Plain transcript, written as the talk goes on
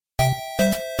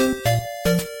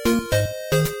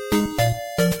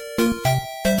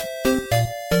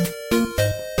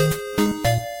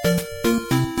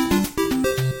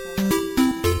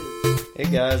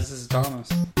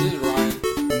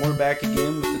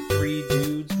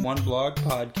One blog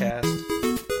podcast.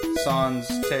 Sans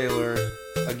Taylor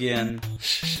again.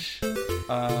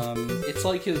 It's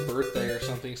like his birthday or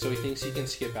something, so he thinks he can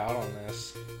skip out on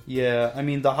this. Yeah, I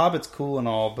mean, The Hobbit's cool and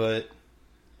all, but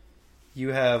you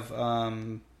have,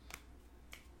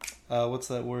 what's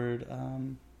that word?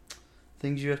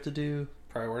 Things you have to do?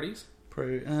 Priorities?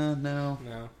 No.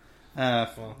 No.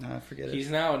 Forget it. He's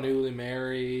now a newly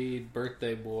married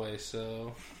birthday boy,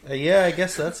 so... Yeah, I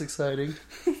guess that's exciting.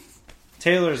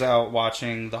 Taylor's out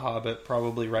watching The Hobbit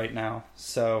probably right now,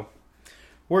 so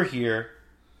we're here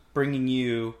bringing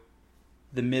you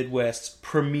the Midwest's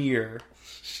premier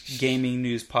gaming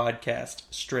news podcast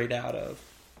straight out of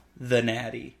the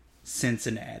Natty,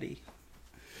 Cincinnati.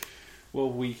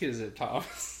 What week is it,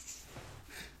 Thomas?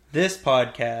 This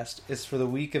podcast is for the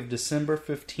week of December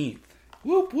 15th.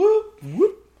 Whoop, whoop,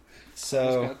 whoop.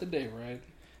 So, got the day right.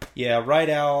 Yeah, right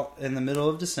out in the middle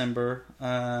of December,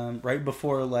 right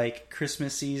before like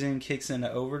Christmas season kicks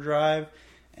into overdrive,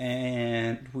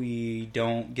 and we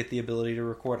don't get the ability to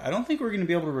record. I don't think we're going to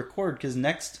be able to record because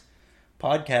next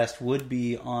podcast would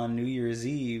be on New Year's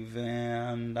Eve,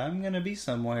 and I'm going to be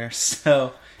somewhere,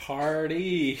 so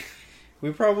party.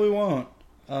 We probably won't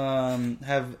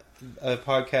have a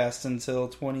podcast until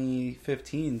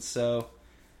 2015, so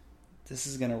this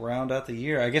is going to round out the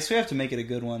year. I guess we have to make it a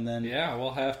good one then. Yeah,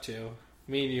 we'll have to.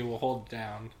 Me and you will hold it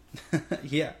down.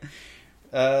 Yeah.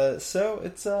 So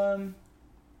it's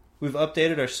we've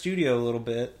updated our studio a little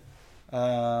bit. We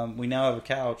now have a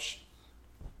couch.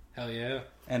 Hell yeah.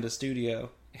 And a studio.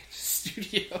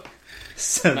 Studio.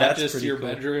 So not that's just pretty your cool.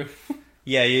 bedroom.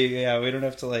 Yeah. We don't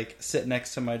have to like sit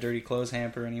next to my dirty clothes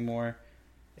hamper anymore.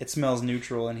 It smells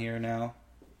neutral in here now.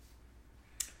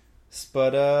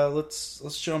 But let's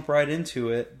jump right into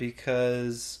it,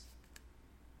 because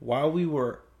while we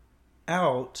were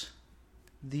out,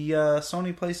 the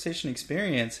Sony PlayStation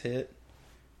Experience hit,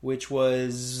 which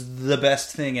was the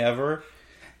best thing ever.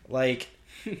 Like,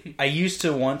 I used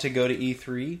to want to go to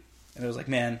E3, and I was like,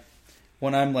 man,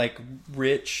 when I'm like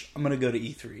rich, I'm gonna go to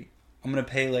E3. I'm gonna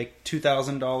pay like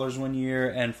 $2,000 one year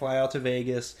and fly out to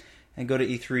Vegas and go to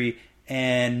E3.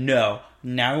 And no,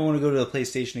 now I want to go to the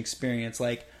PlayStation Experience.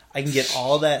 Like, I can get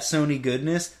all that Sony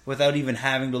goodness without even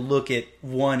having to look at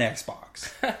one Xbox.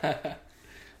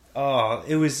 Oh,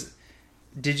 it was.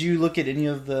 Did you look at any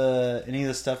of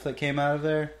the stuff that came out of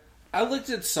there? I looked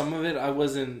at some of it. I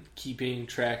wasn't keeping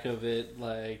track of it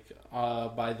like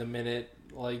by the minute,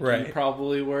 like right. You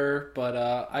probably were. But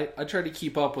I tried to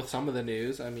keep up with some of the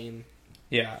news. I mean,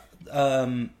 yeah.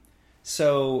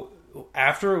 So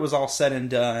after it was all said and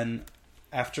done,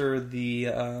 after the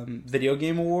Video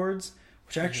Game Awards,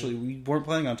 which actually we weren't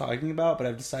planning on talking about, but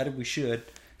I've decided we should.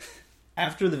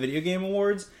 After the Video Game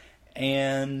Awards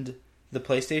and the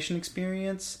PlayStation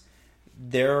Experience,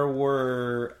 there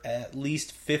were at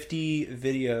least 50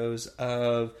 videos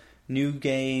of new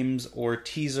games or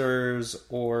teasers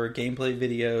or gameplay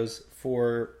videos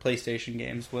for PlayStation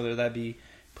games, whether that be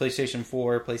PlayStation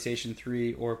 4, PlayStation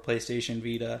 3, or PlayStation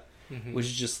Vita, which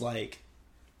is just like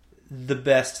the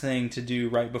best thing to do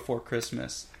right before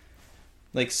Christmas.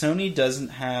 Like, Sony doesn't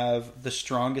have the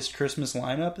strongest Christmas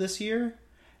lineup this year,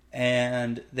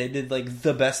 and they did like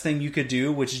the best thing you could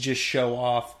do, which is just show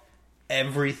off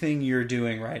everything you're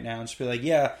doing right now. And just be like,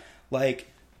 yeah, like,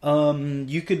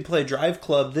 you could play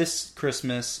Driveclub this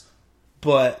Christmas,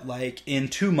 but like in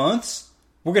 2 months,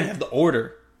 we're going to have The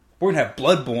Order. We're going to have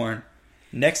Bloodborne.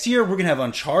 Next year, we're going to have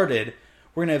Uncharted.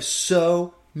 We're going to have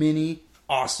so many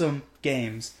awesome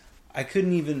games. I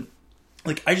couldn't even...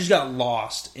 Like, I just got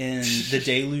lost in the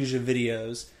deluge of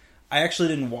videos. I actually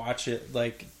didn't watch it,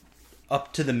 like,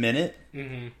 up to the minute.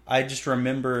 Mm-hmm. I just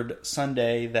remembered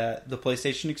Sunday that the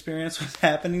PlayStation Experience was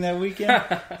happening that weekend.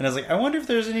 And I was like, I wonder if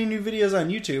there's any new videos on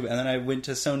YouTube. And then I went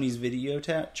to Sony's video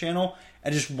channel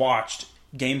and just watched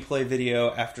gameplay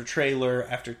video after trailer,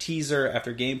 after teaser,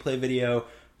 after gameplay video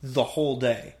the whole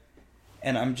day.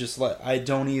 And I'm just like, I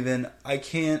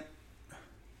can't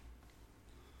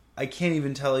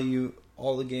even tell you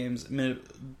all the games. I mean,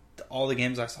 all the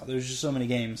games I saw. There's just so many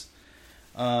games,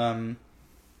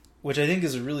 which I think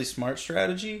is a really smart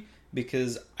strategy,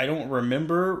 because I don't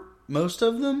remember most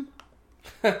of them,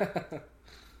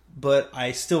 but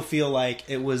I still feel like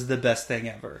it was the best thing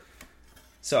ever.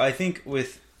 So I think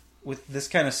with this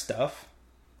kind of stuff,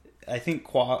 I think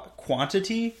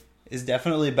quantity is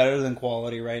definitely better than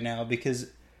quality right now, because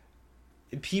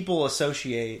people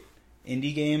associate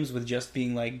indie games with just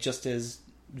being like just as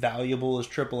valuable as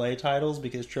AAA titles,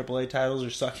 because AAA titles are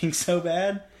sucking so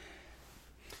bad.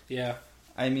 Yeah.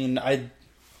 I mean, I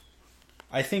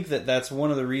think that's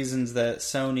one of the reasons that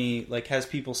Sony like has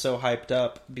people so hyped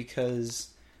up, because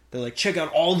they're like, check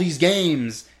out all these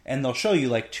games, and they'll show you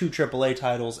like 2 AAA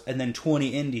titles and then 20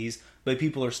 indies, but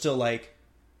people are still like,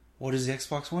 what does the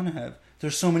Xbox One have?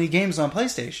 There's so many games on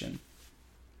PlayStation.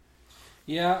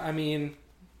 Yeah, I mean,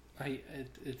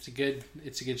 it's a good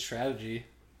strategy.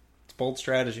 It's bold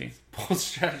strategy. Bold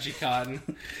strategy, Cotton.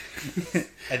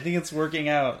 I think it's working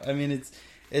out. I mean,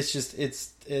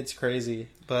 it's crazy.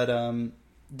 But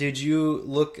did you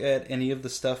look at any of the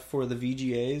stuff for the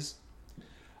VGAs?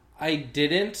 I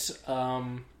didn't.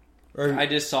 I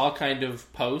just saw kind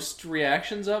of post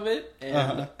reactions of it,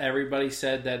 and everybody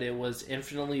said that it was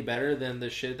infinitely better than the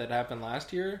shit that happened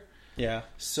last year. Yeah.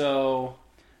 So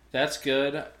that's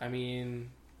good. I mean,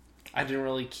 I didn't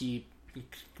really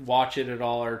watch it at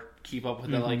all or keep up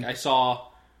with it. Like, I saw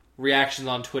reactions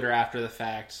on Twitter after the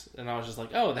fact, and I was just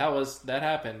like, oh, that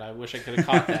happened. I wish I could have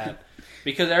caught that.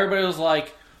 Because everybody was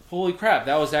like, holy crap,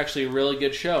 that was actually a really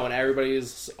good show, and everybody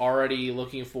is already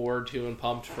looking forward to and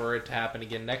pumped for it to happen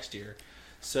again next year.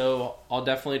 So I'll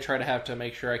definitely try to have to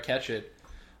make sure I catch it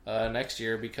next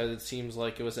year, because it seems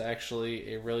like it was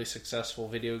actually a really successful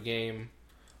video game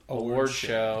award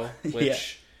show,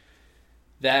 which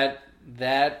that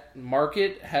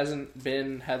market hasn't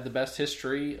had the best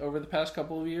history over the past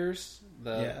couple of years.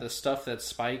 The stuff that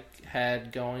Spike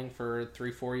had going for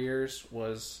 3-4 years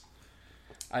was,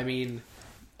 I mean,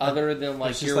 other than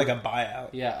like it's just like a buyout.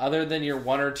 Yeah, other than your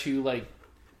 1 or 2 like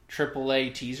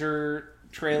AAA teaser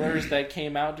trailers that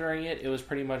came out during it, it was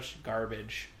pretty much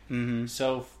garbage. Mm-hmm.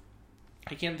 So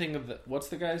I can't think of what's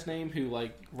the guy's name who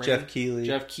like Jeff Keighley.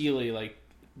 Jeff Keighley like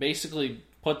basically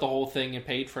put the whole thing and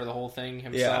paid for the whole thing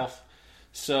himself. Yeah.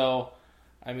 So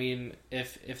I mean,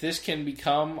 if this can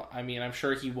become, I mean, I'm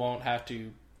sure he won't have to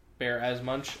bear as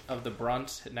much of the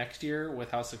brunt next year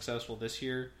with how successful this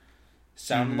year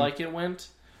sounded like it went.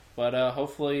 But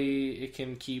hopefully it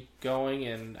can keep going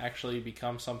and actually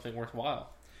become something worthwhile.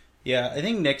 Yeah, I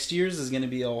think next year's is going to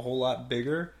be a whole lot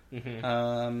bigger.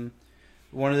 Mm-hmm.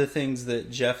 One of the things that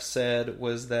Jeff said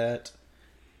was that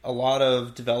a lot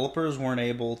of developers weren't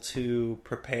able to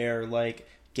prepare like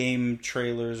game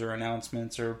trailers or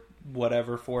announcements or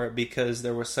whatever for it because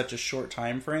there was such a short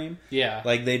time frame. Yeah.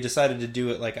 Like they decided to do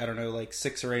it like, I don't know, like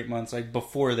 6 or 8 months like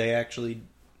before they actually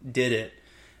did it.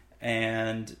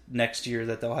 And next year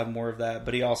that they'll have more of that.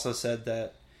 But he also said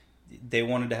that they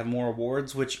wanted to have more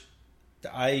awards, which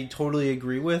I totally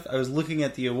agree with. I was looking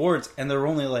at the awards, and there were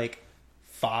only like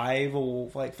 5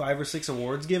 or 6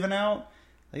 awards given out.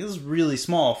 Like, this is really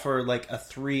small for like a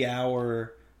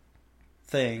 3-hour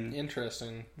thing.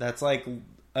 Interesting. That's like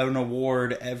an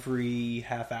award every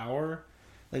half hour.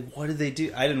 Like, what did they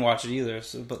do? I didn't watch it either.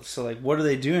 So like, what are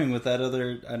they doing with that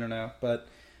other? I don't know, but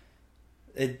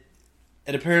it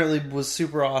apparently was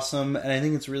super awesome, and I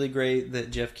think it's really great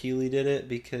that Jeff Keighley did it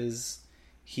because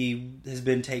he has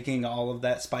been taking all of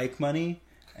that Spike money,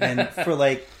 and for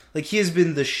like he has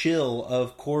been the shill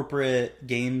of corporate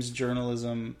games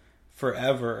journalism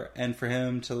forever, and for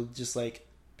him to just like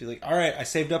be like, all right, I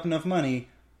saved up enough money,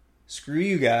 screw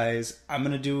you guys, I'm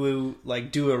gonna do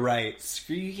it right.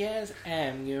 Screw you guys,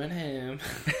 I'm going home.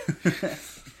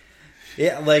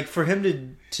 Yeah, like for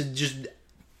him to just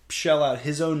shell out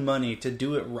his own money to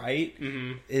do it right,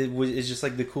 is just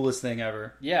like the coolest thing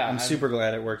ever. Yeah, I'm super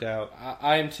glad it worked out.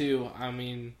 I am too. I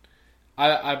mean,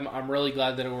 I'm really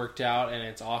glad that it worked out, and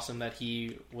it's awesome that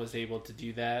he was able to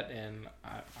do that. And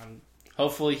I'm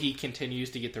hopefully he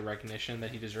continues to get the recognition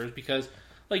that he deserves because,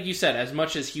 like you said, as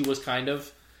much as he was kind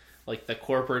of like the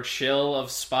corporate shill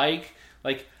of Spike,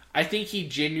 like I think he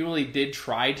genuinely did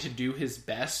try to do his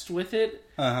best with it.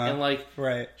 And like,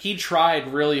 he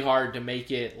tried really hard to make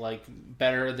it like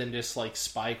better than just like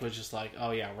Spike was just like,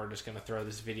 oh yeah, we're just gonna throw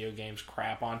this video games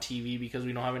crap on TV because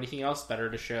we don't have anything else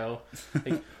better to show.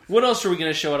 Like, what else are we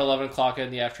gonna show at 11 o'clock in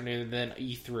the afternoon than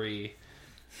E3?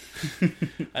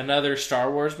 Another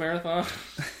Star Wars marathon.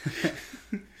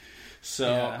 So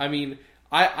yeah. I mean,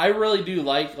 I really do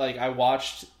like I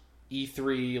watched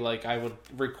E3, like I would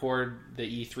record the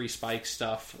E3 Spike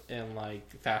stuff and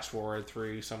like fast forward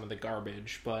through some of the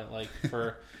garbage, but like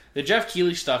for the Jeff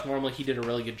Keighley stuff, normally he did a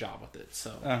really good job with it.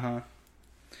 So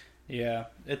yeah,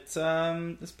 it's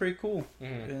pretty cool.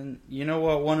 And you know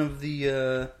what? One of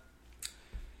the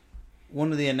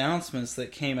announcements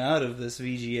that came out of this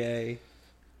VGA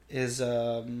is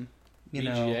VGA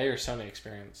or Sony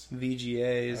Experience.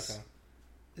 VGAs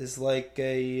is like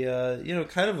a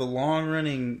kind of a long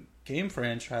running game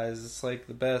franchise. It's like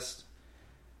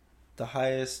the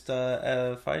highest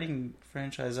fighting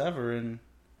franchise ever, and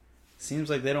it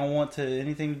seems like they don't want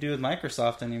anything to do with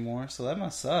Microsoft anymore, so that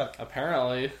must suck.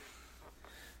 Apparently.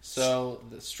 So,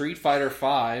 the Street Fighter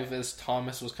V, as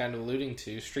Thomas was kind of alluding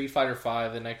to, Street Fighter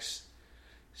V, the next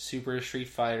Super Street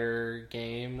Fighter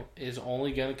game is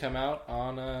only going to come out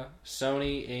on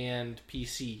Sony and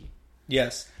PC.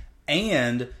 Yes.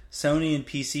 And Sony and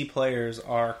PC players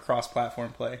are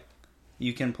cross-platform play.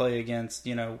 You can play against,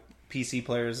 PC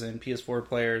players and PS4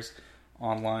 players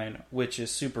online, which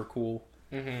is super cool.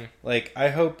 Mm-hmm. Like, I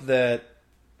hope that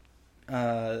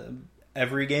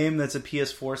every game that's a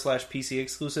PS4/PC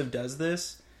exclusive does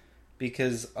this,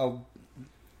 because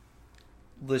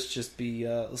let's be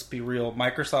real.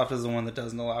 Microsoft is the one that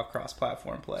doesn't allow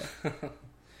cross-platform play.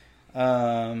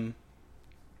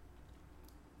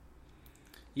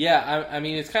 Yeah, I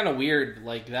mean, it's kind of weird.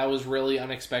 Like, that was really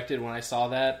unexpected when I saw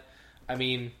that. I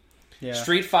mean, yeah.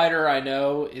 Street Fighter, I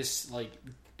know, is, like,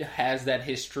 has that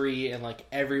history, and, like,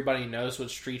 everybody knows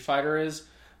what Street Fighter is.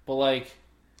 But, like,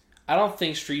 I don't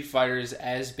think Street Fighter is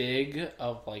as big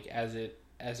of, like, as it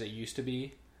used to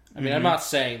be. I mean, I'm not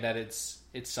saying that it's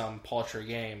some paltry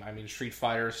game. I mean, Street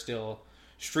Fighter is still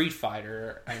Street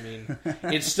Fighter. I mean,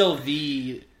 it's still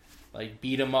the... like,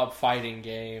 beat-em-up fighting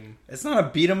game. It's not a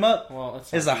beat-em-up. Well,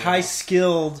 it's a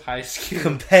high-skilled, high-skilled,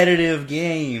 competitive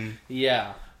game.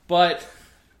 Yeah, but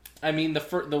I mean,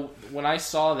 when I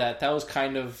saw that was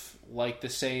kind of like the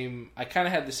same. I kind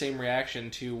of had the same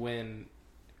reaction to when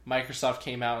Microsoft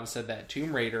came out and said that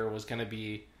Tomb Raider was going to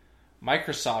be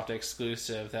Microsoft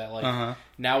exclusive. That like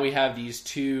now we have these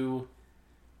two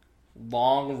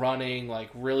long-running, like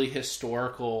really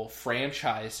historical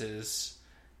franchises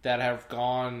that have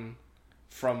gone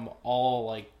from all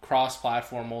like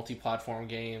cross-platform, multi-platform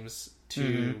games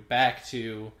to back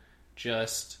to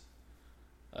just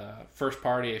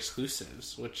first-party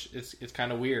exclusives, which it's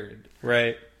kind of weird,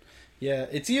 right? Yeah,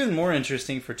 it's even more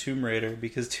interesting for Tomb Raider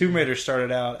because Tomb Raider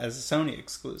started out as a Sony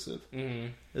exclusive. Mm-hmm.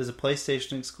 It was a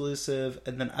PlayStation exclusive,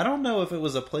 and then I don't know if it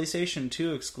was a PlayStation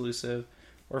 2 exclusive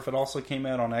or if it also came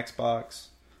out on Xbox,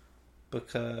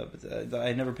 because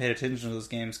I never paid attention to those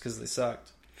games because they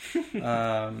sucked.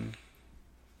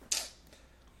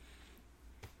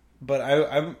 But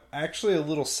I'm actually a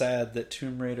little sad that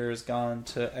Tomb Raider has gone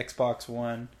to Xbox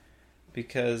One,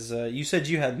 because you said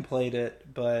you hadn't played it,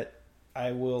 but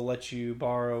I will let you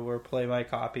borrow or play my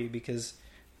copy because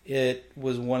it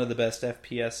was one of the best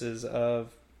FPSs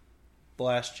of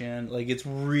last gen. Like, it's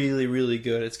really, really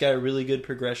good. It's got really good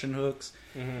progression hooks,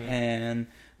 and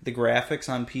the graphics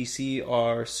on PC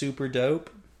are super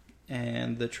dope,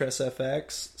 and the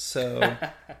TressFX. So,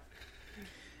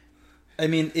 I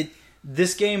mean,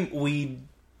 this game, we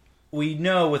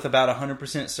know with about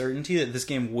 100% certainty that this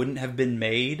game wouldn't have been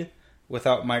made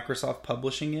without Microsoft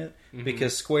publishing it,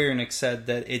 because Square Enix said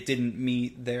that it didn't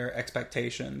meet their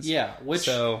expectations. Yeah, which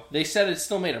they said it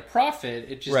still made a profit,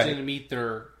 it just didn't meet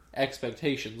their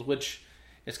expectations, which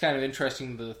is kind of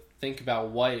interesting to think about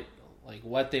what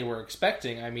they were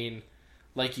expecting. I mean,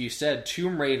 like you said,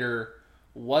 Tomb Raider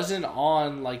wasn't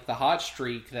on like the hot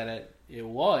streak that it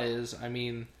was. I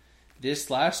mean, this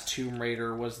last Tomb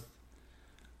Raider was,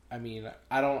 I mean,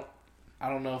 I don't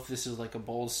know if this is like a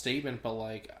bold statement, but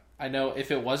like, I know if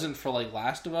it wasn't for like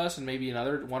Last of Us and maybe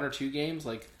another one or two games,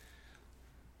 like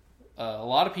a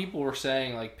lot of people were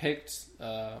saying like picked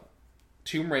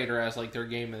Tomb Raider as like their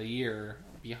game of the year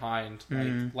behind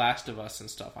like Last of Us and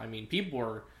stuff. I mean,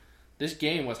 this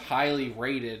game was highly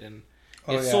rated and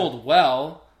it sold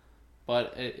well,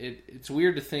 but it's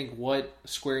weird to think what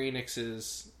Square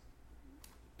Enix's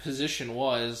position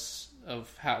was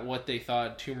of what they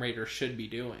thought Tomb Raider should be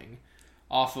doing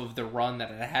off of the run that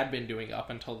it had been doing up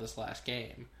until this last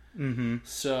game.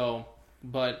 So,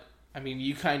 but I mean,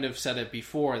 you kind of said it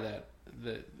before that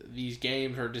these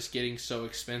games are just getting so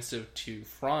expensive to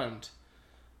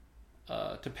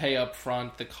pay up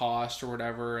front the cost or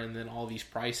whatever, and then all these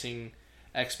pricing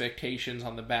expectations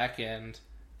on the back end,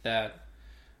 that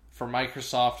for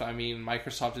Microsoft, I mean,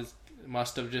 Microsoft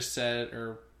must have just said,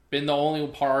 or been the only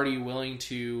party willing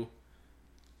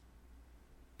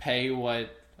pay what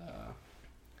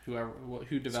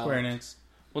who developed Square Enix.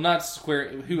 Well, not Square,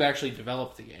 who actually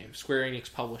developed the game. Square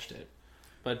Enix published it,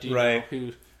 but do you know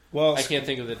who? Well, I can't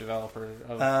think of the developer.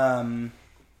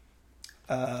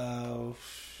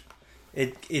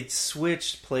 It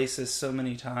switched places so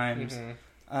many times.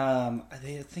 I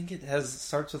think it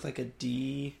starts with like a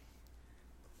D,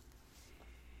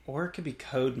 or it could be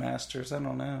Codemasters. I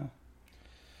don't know.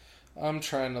 I'm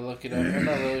trying to look it up. I'm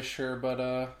not really sure,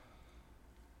 but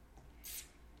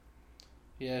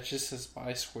yeah, it just says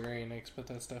by Square Enix, but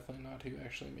that's definitely not who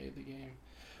actually made the game.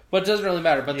 But it doesn't really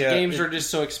matter. But the games are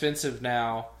just so expensive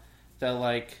now that,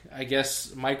 like, I guess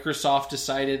Microsoft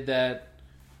decided that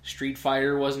Street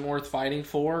Fighter wasn't worth fighting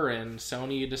for, and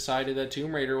Sony decided that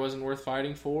Tomb Raider wasn't worth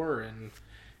fighting for, and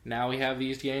now we have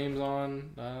these games on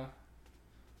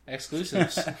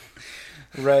exclusives.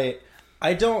 Right.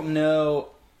 I don't know.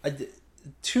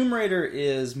 Tomb Raider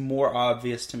is more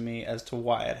obvious to me as to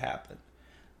why it happened.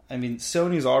 I mean,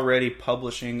 Sony's already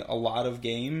publishing a lot of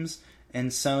games, and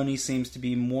Sony seems to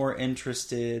be more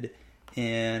interested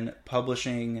in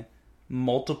publishing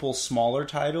multiple smaller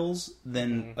titles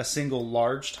than a single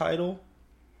large title.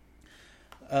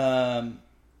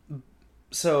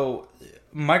 So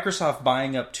Microsoft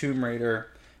buying up Tomb Raider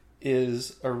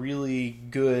is a really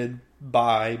good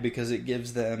buy because it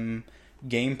gives them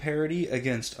game parity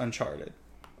against Uncharted.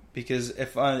 Because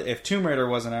if Tomb Raider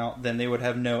wasn't out, then they would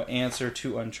have no answer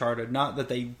to Uncharted. Not that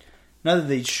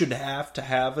they should have to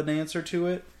have an answer to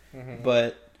it,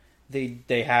 but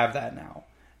they have that now.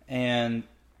 And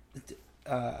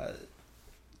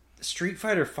Street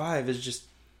Fighter V is just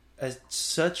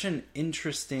such an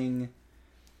interesting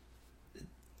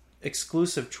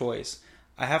exclusive choice.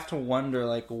 I have to wonder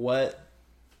like what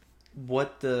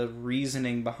the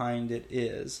reasoning behind it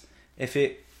is. If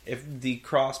the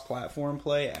cross-platform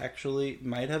play actually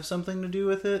might have something to do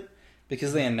with it,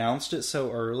 because they announced it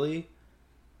so early.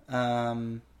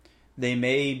 They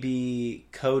may be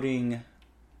coding.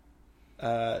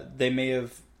 They may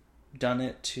have done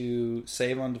it to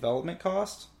save on development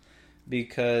costs,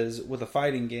 because with a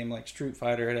fighting game like Street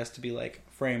Fighter, it has to be like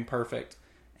frame perfect,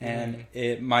 and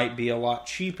it might be a lot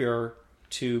cheaper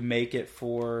to make it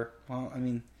for. Well, I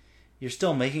mean, you're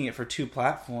still making it for two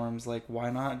platforms. Like, why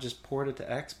not just port it to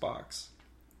Xbox?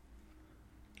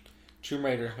 Tomb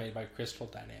Raider is made by Crystal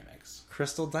Dynamics.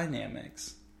 Crystal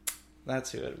Dynamics.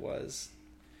 That's who it was.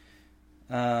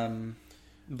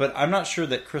 But I'm not sure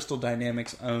that Crystal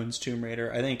Dynamics owns Tomb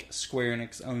Raider. I think Square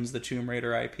Enix owns the Tomb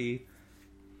Raider IP.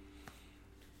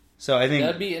 So I think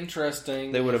that'd be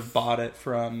interesting. They would have bought it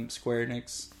from Square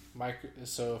Enix.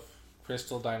 So if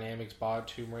Crystal Dynamics bought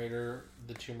Tomb Raider,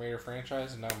 the Tomb Raider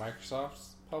franchise, and now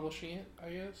Microsoft's publishing it, I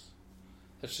guess.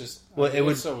 That's just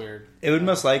it's so weird. It would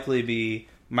most likely be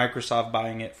Microsoft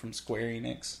buying it from Square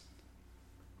Enix,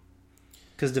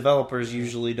 because developers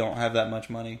usually don't have that much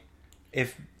money.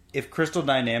 If Crystal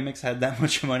Dynamics had that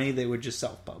much money, they would just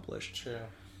self-publish. True.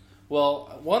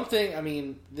 Well, one thing, I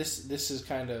mean, this is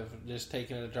kind of just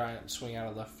taking a giant swing out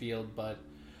of left field, but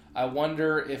I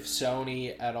wonder if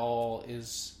Sony at all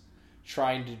is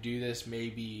trying to do this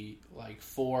maybe like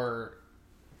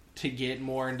to get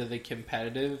more into the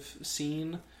competitive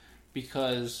scene,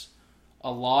 because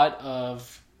a lot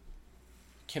of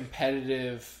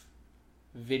competitive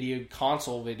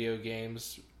console video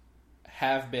games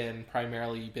have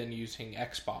primarily been using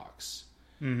Xbox.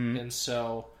 And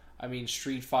so, I mean,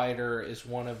 Street Fighter is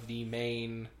one of the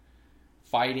main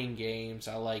fighting games.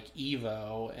 I like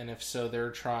Evo, and if so,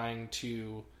 they're trying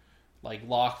to like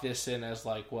lock this in as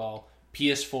like, well,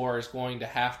 PS4 is going to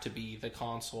have to be the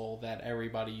console that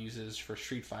everybody uses for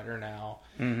Street Fighter now.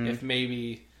 If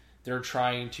maybe they're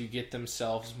trying to get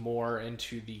themselves more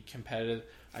into the competitive.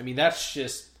 I mean, that's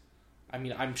just. I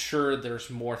mean, I'm sure there's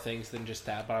more things than just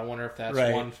that, but I wonder if that's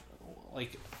one.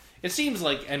 Like, it seems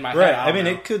like in my head. I mean,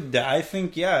 it could. I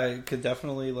think, it could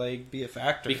definitely like be a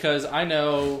factor, because I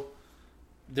know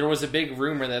there was a big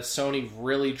rumor that Sony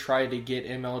really tried to get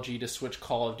MLG to switch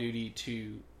Call of Duty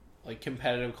to like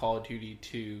competitive Call of Duty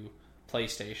to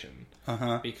PlayStation,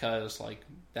 because like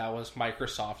that was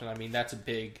Microsoft, and I mean that's a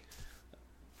big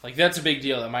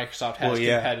deal that Microsoft has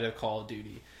competitive Call of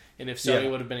Duty. And if Sony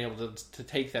would have been able to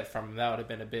take that from them, that would have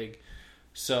been a big.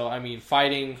 So, I mean,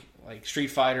 fighting, like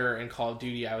Street Fighter and Call of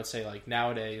Duty, I would say, like,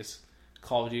 nowadays,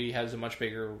 Call of Duty has a much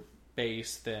bigger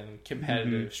base than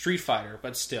competitive Street Fighter,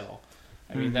 but still.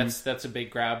 I mean, that's a big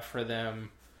grab for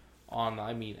them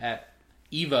at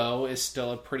EVO is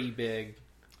still a pretty big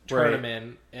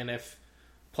tournament, and if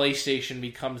PlayStation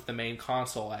becomes the main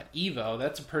console at EVO,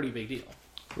 that's a pretty big deal.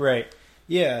 Right.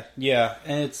 Yeah,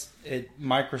 and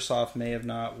Microsoft may have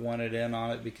not wanted in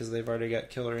on it because they've already got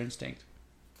Killer Instinct.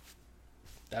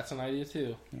 That's an idea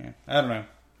too. Yeah, I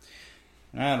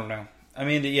don't know. I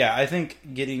mean, I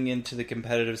think getting into the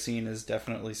competitive scene is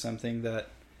definitely something that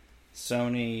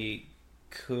Sony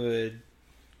could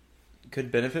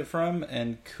benefit from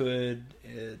and could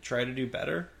try to do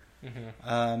better.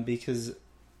 Because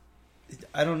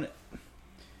I don't.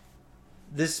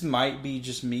 This might be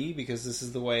just me because this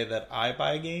is the way that I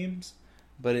buy games,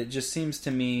 but it just seems to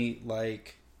me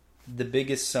like the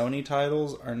biggest Sony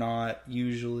titles are not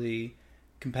usually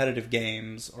competitive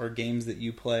games or games that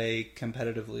you play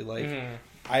competitively. Like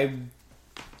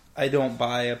I don't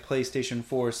buy a PlayStation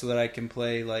 4 so that I can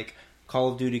play like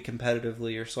Call of Duty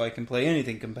competitively or so I can play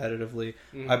anything competitively.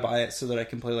 I buy it so that I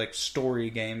can play like story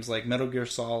games like Metal Gear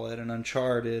Solid and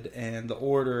Uncharted and The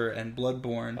Order and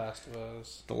Bloodborne. Last of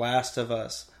Us. The Last of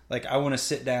Us. Like, I want to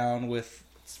sit down with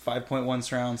 5.1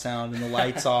 surround sound and the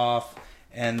lights off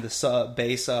and the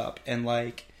bass up and,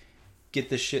 like, get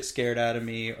the shit scared out of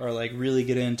me, or, like, really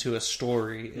get into a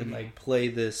story and, like, play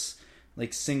this,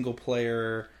 like,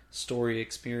 single-player story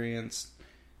experience.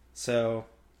 So,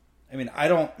 I mean, I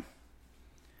don't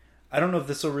know if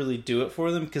this will really do it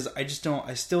for them, because I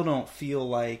still don't feel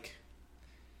like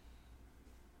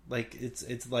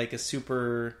it's like a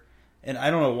super, and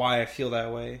I don't know why I feel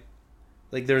that way.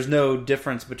 Like, there's no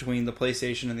difference between the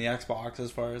PlayStation and the Xbox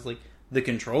as far as, like, the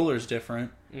controller's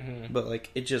different, but, like,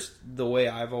 it just, the way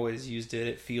I've always used it,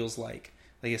 it feels like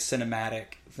a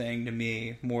cinematic thing to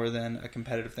me more than a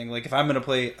competitive thing. Like, if I'm going to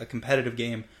play a competitive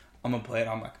game, I'm going to play it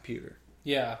on my computer.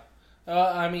 Yeah.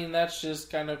 I mean, that's just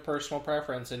kind of personal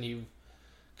preference, and you've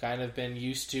kind of been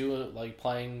used to, like,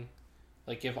 playing,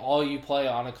 like, if all you play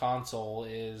on a console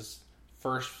is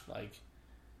first, like,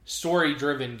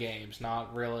 story-driven games,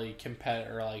 not really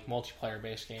or like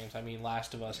multiplayer-based games. I mean,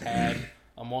 Last of Us had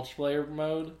a multiplayer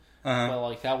mode, but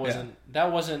like that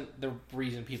wasn't the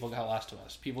reason people got Last of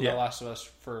Us. People got Last of Us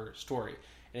for story,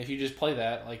 and if you just play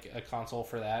that, like a console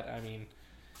for that, I mean,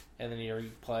 and then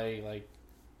you play like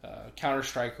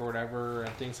Counter-Strike or whatever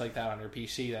and things like that on your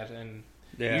PC,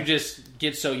 you just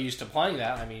get so used to playing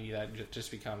that. I mean, that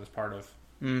just becomes part of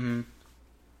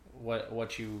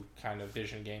what you kind of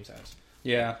vision games as.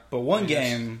 Yeah, but one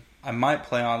game I might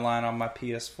play online on my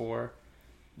PS4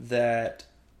 that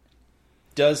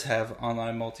does have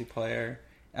online multiplayer,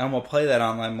 and I'm going to play that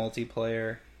online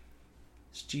multiplayer,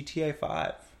 is GTA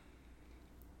 5.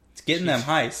 It's getting them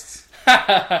heists.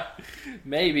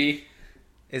 Maybe.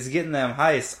 It's getting them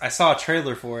heists. I saw a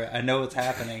trailer for it. I know what's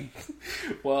happening.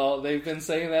 Well, they've been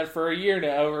saying that for over a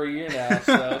year now.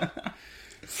 So,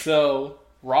 so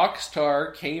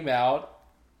Rockstar came out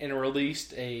and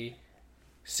released a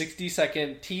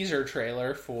 60-second teaser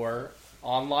trailer for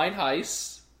Online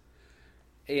Heists,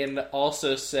 and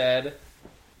also said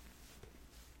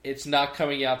it's not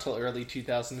coming out till early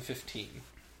 2015.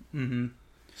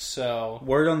 So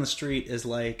word on the street is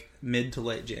like mid to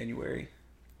late January.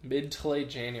 That's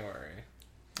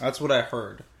what I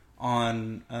heard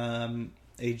on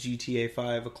a GTA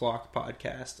 5 o'clock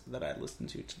podcast that I listened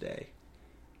to today.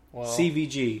 Well,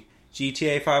 CVG,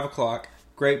 GTA 5 o'clock,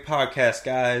 great podcast,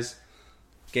 guys.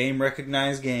 Game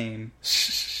recognized game.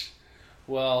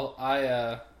 Well,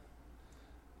 I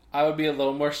would be a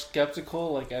little more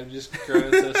skeptical. Like, I've just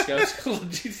grown so skeptical.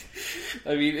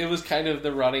 I mean, it was kind of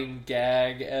the running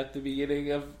gag at the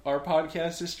beginning of our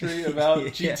podcast history about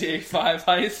GTA 5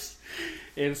 heists.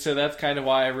 And so that's kind of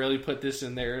why I really put this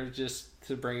in there, just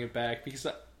to bring it back. Because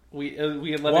we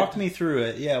had let Walk me through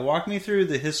it. Yeah, walk me through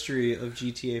the history of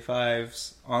GTA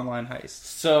 5's online heists.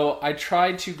 So I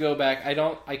tried to go back.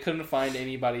 I couldn't find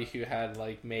anybody who had,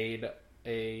 like, made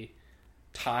a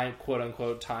quote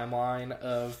unquote timeline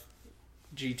of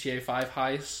GTA 5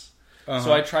 heists.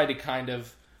 So I tried to kind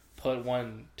of put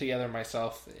one together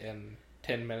myself in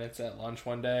 10 minutes at lunch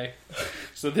one day.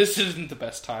 So this isn't the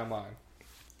best timeline.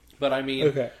 But I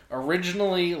mean,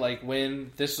 originally, like,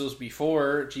 when this was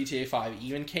before GTA 5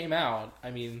 even came out,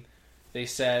 I mean, they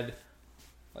said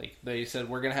we're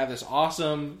going to have this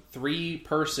awesome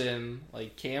 3-person,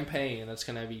 like, campaign that's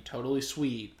going to be totally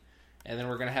sweet. And then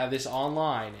we're going to have this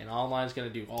online, and online's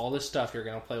going to do all this stuff. You're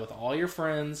going to play with all your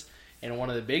friends, and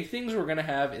one of the big things we're going to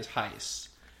have is heists.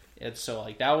 And so,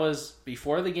 like, that was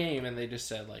before the game, and they just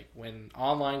said, like, when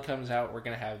online comes out, we're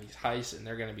going to have these heists, and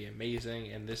they're going to be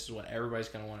amazing, and this is what everybody's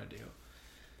going to want to do.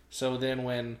 So then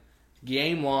when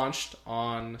game launched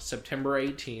on September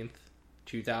 18th,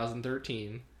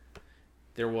 2013,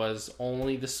 there was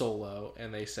only the solo,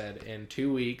 and they said in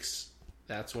 2 weeks,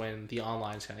 that's when the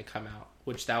online's going to come out,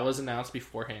 which that was announced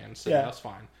beforehand, so that's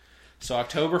fine. So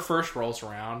October 1st rolls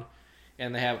around,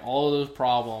 and they have all of those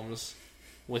problems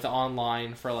with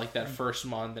online for, like, that first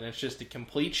month, and it's just a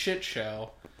complete shit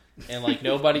show, and, like,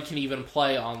 nobody can even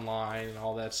play online and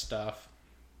all that stuff.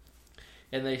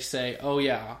 And they say, oh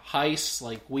yeah, heists,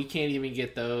 like, we can't even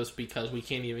get those because we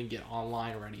can't even get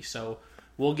online ready, so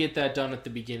we'll get that done at the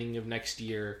beginning of next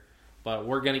year, but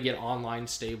we're going to get online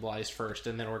stabilized first,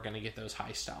 and then we're going to get those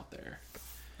heists out there.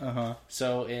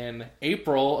 So in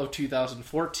April of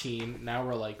 2014, now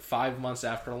we're like 5 months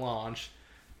after launch,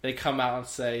 they come out and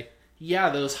say,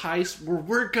 yeah, those heists, we're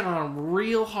working on them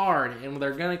real hard, and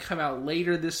they're going to come out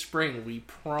later this spring, we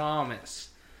promise.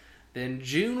 Then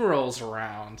June rolls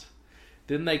around.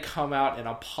 Then they come out and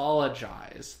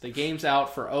apologize. The game's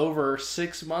out for over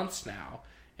 6 months now,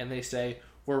 and they say,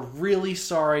 we're really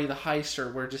sorry, the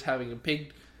heists we're just having a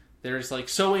big, there's, like,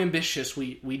 so ambitious,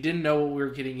 we didn't know what we were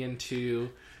getting into,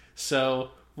 so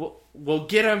we'll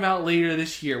get them out later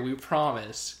this year, we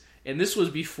promise. And this was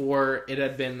before it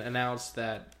had been announced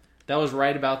that was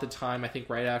right about the time, I think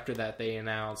right after that, they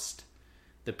announced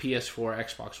the PS4,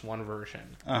 Xbox One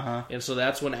version. Uh-huh. And so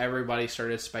that's when everybody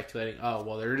started speculating, oh,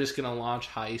 well, they're just going to launch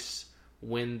heists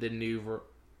when the new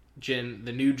gen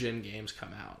games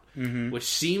come out, which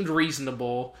seemed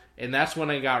reasonable. And that's when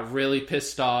I got really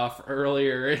pissed off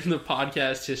earlier in the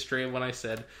podcast history when I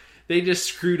said they just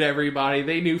screwed everybody.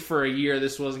 They knew for a year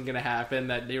this wasn't going to happen,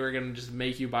 that they were going to just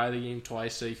make you buy the game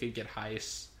twice so you could get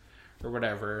heists or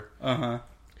whatever. Uh-huh.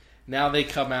 Now they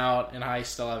come out, and heists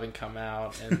still haven't come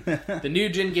out. And the new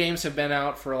gen games have been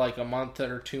out for like a month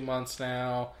or 2 months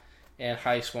now, and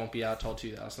heists won't be out till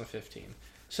 2015.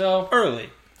 So early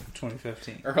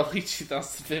 2015. Early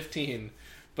 2015.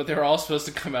 But they were all supposed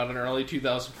to come out in early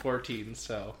 2014,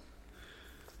 so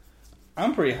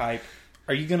I'm pretty hype.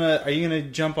 Are you gonna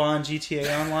jump on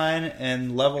GTA Online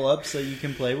and level up so you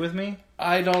can play with me?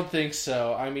 I don't think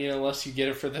so. I mean, unless you get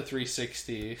it for the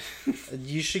 360.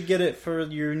 You should get it for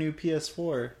your new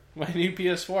PS4. My new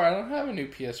PS4? I don't have a new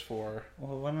PS4.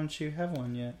 Well, why don't you have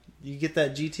one yet? You get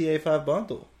that GTA 5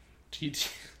 bundle.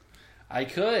 I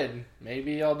could.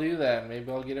 Maybe I'll do that.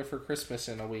 Maybe I'll get it for Christmas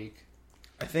in a week.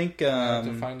 I think I'll have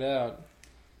to find out.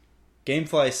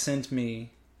 Gamefly sent me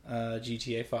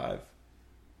GTA 5.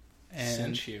 And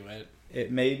sent you it?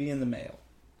 It may be in the mail.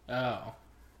 Oh.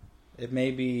 It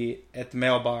may be at the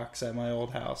mailbox at my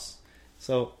old house.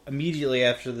 So immediately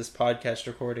after this podcast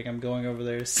recording, I'm going over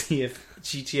there to see if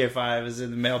GTA 5 is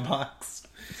in the mailbox.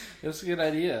 That's a good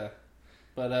idea.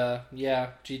 But yeah,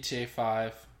 GTA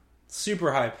 5.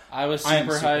 Super hype. I was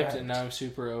super hyped, and now I'm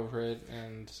super over it.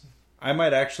 And I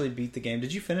might actually beat the game.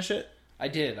 Did you finish it? I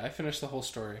did. I finished the whole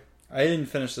story. I didn't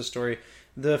finish the story.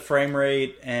 The frame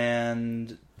rate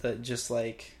and the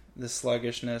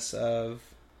sluggishness of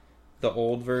the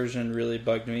old version really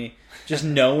bugged me. Just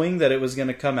knowing that it was going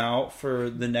to come out for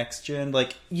the next gen,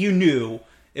 like you knew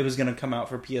it was going to come out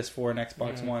for PS4 and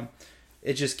Xbox One.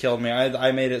 It just killed me.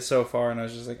 I made it so far, and I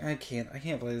was just like, I can't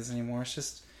play this anymore. It's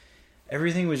just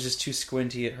everything was just too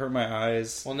squinty. It hurt my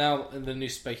eyes. Well, now the new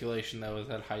speculation though is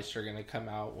that heists are going to come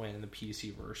out when the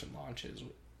PC version launches,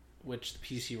 which the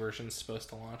PC version is supposed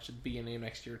to launch at the beginning of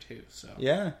next year too. So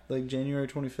yeah, like January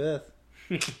 25th.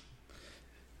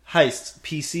 Heists,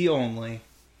 PC only.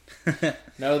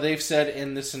 No, they've said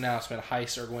in this announcement,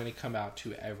 heists are going to come out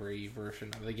to every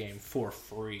version of the game for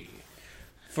free.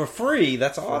 For free?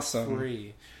 That's awesome. For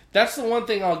free. That's the one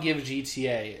thing I'll give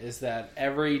GTA, is that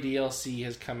every DLC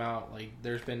has come out, like,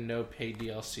 there's been no paid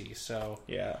DLC. So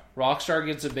yeah, Rockstar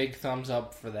gets a big thumbs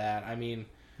up for that. I mean,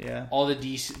 yeah, all the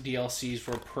DLCs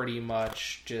were pretty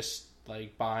much just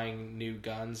like buying new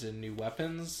guns and new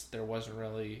weapons. There wasn't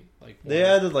really like they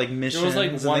added like missions. There was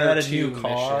like one and they or added two new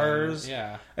cars. Missions.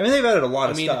 Yeah, I mean they've added a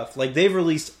lot of stuff. Like they've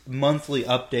released monthly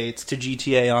updates to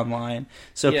GTA Online,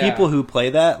 so people who play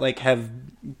that like have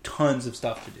tons of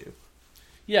stuff to do.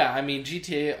 Yeah, I mean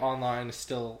GTA Online is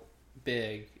still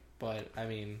big, but I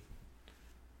mean,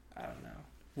 I don't know.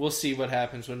 We'll see what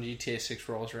happens when GTA 6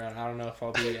 rolls around. I don't know if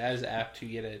I'll be as apt to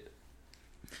get it.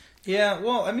 Yeah,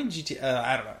 well, I mean,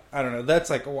 I don't know. That's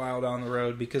like a while down the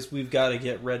road because we've got to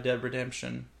get Red Dead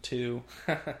Redemption 2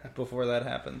 before that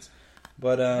happens.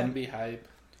 But that'd be hype.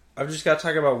 I've just got to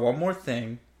talk about one more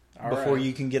thing before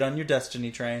you can get on your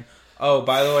Destiny train. Oh,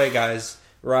 by the way, guys,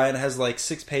 Ryan has like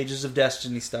 6 pages of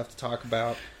Destiny stuff to talk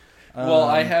about. Well,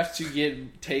 I have to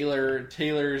get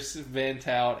Taylor's vent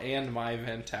out and my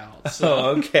vent out. So.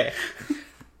 Oh, okay.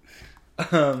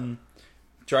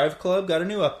 Driveclub got a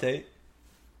new update.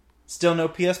 Still no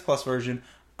PS Plus version.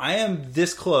 I am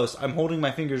this close. I'm holding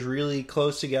my fingers really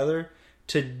close together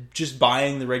to just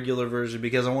buying the regular version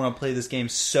because I want to play this game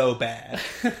so bad.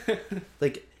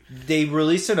 Like, they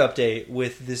released an update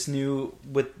with this the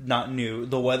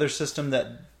weather system that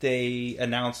they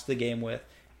announced the game with,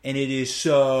 and it is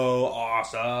so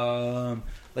awesome.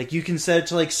 Like, you can set it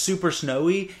to like super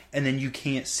snowy, and then you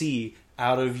can't see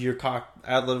out of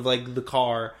like the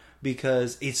car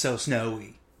because it's so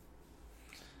snowy.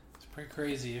 Pretty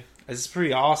crazy. It's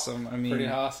pretty awesome. I mean, pretty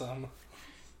awesome.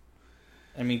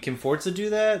 I mean, can Forza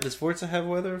do that? Does Forza have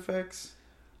weather effects?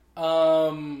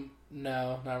 No,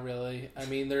 not really. I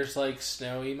mean, there's like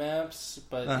snowy maps,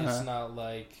 but it's not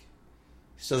like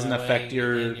doesn't affect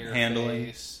your handling.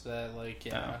 Face, that like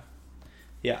yeah.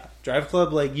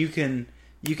 Driveclub, like you can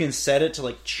set it to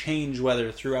like change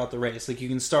weather throughout the race. Like you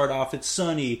can start off it's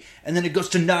sunny, and then it goes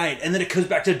to night, and then it comes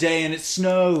back to day, and it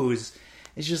snows.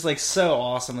 It's just like so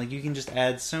awesome. Like you can just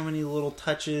add so many little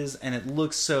touches, and it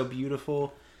looks so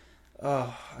beautiful.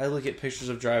 Oh, I look at pictures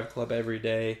of Driveclub every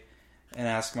day and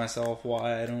ask myself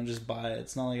why I don't just buy it.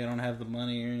 It's not like I don't have the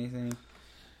money or anything,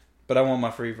 but I want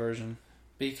my free version.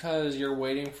 Because you're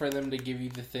waiting for them to give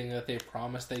you the thing that they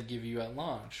promised they'd give you at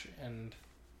launch, and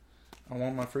I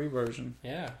want my free version.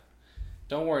 Yeah.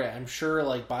 Don't worry, I'm sure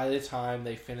like by the time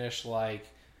they finish like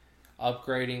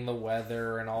upgrading the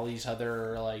weather and all these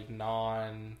other like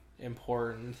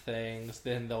non-important things,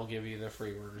 then they'll give you the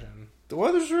free version. The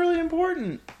weather's really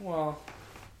important. Well,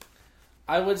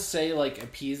 I would say like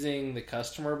appeasing the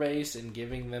customer base and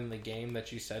giving them the game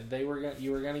that you said you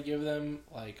were gonna give them,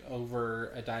 like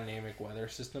over a dynamic weather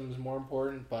system is more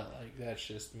important. But like that's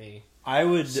just me. I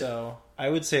would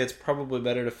say it's probably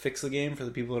better to fix the game for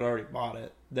the people that already bought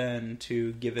it than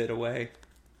to give it away.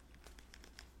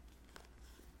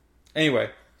 Anyway,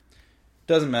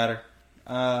 doesn't matter.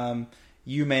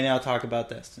 You may now talk about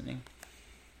Destiny.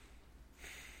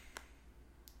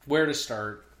 Where to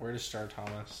start? Where to start,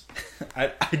 Thomas?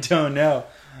 I don't know.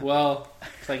 Well,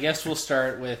 I guess we'll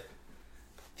start with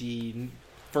the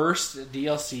first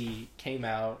DLC came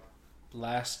out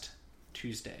last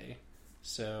Tuesday.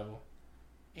 So,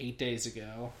 8 days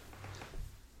ago.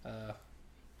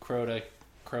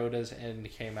 Crota's End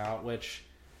came out,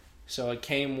 so it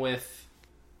came with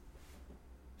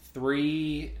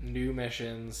 3 new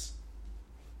missions,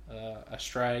 a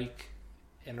strike,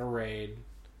 and a raid.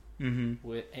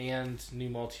 Mm-hmm. And 3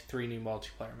 new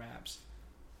multiplayer maps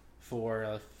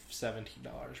for $17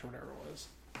 or whatever it was.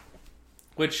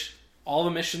 Which all the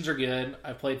missions are good.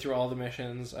 I played through all the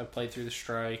missions. I played through the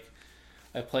strike.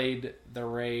 I played the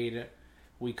raid.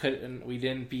 We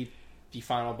didn't beat the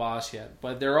final boss yet,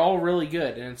 but they're all really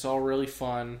good and it's all really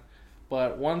fun.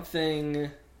 But one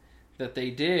thing that they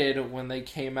did when they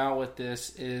came out with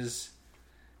this is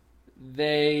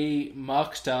they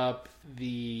mucked up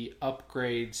the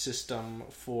upgrade system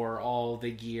for all the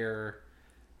gear.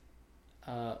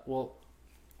 Well,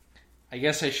 I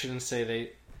guess I shouldn't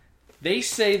say they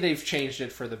say they've changed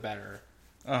it for the better.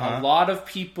 Uh-huh. A lot of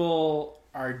people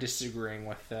are disagreeing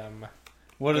with them.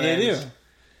 What do they do?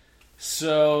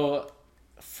 So,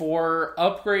 for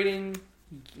upgrading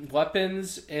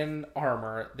weapons and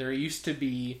armor, there used to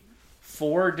be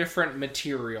 4 different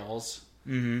materials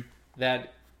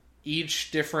that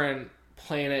each different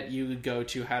planet you would go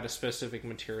to had a specific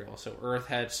material. So Earth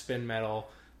had spin metal,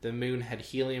 the Moon had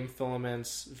helium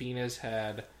filaments, Venus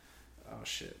had I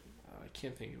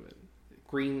can't think of it.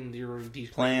 These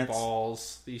green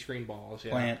balls,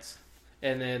 yeah. Plants.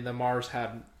 And then the Mars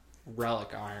had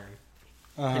relic iron.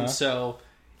 Uh-huh. And so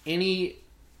any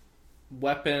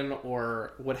weapon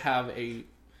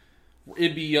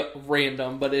it'd be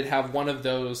random, but it'd have one of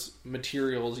those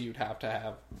materials you'd have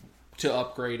to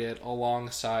upgrade it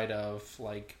alongside of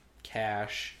like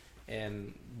cash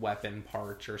and weapon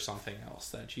parts or something else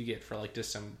that you get for like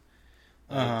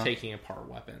taking apart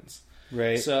weapons.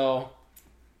 Right. So,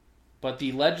 but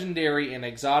the legendary and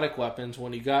exotic weapons,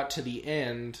 when you got to the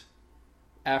end,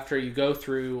 after you go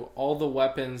through all the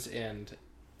weapons and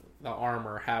the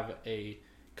armor have a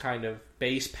kind of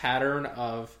base pattern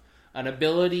of an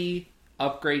ability,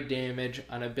 upgrade damage,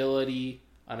 an ability,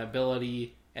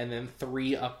 and then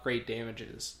 3 upgrade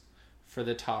damages for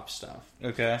the top stuff.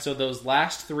 Okay. So those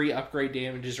last 3 upgrade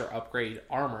damages or upgrade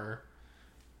armor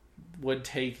would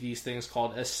take these things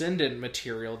called Ascendant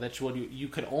material that you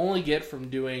could only get from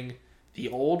doing the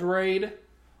old raid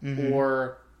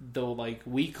or the like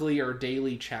weekly or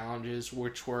daily challenges,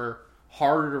 which were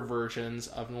harder versions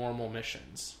of normal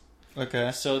missions.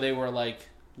 Okay. So they were like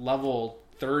level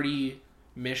 30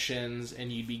 missions,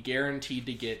 and you'd be guaranteed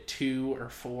to get 2 or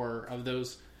 4 of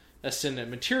those Ascendant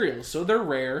materials. So they're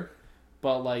rare,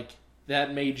 but like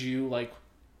that made you like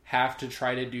have to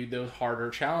try to do those harder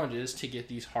challenges to get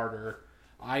these harder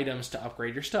items to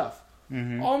upgrade your stuff.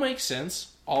 All makes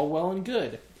sense. All well and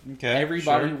good. Okay.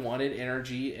 Everybody wanted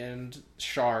energy and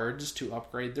shards to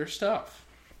upgrade their stuff.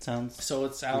 Sounds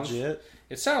legit.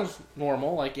 It sounds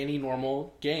normal, like any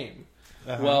normal game.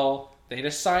 Uh-huh. Well, they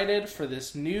decided for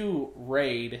this new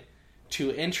raid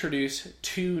to introduce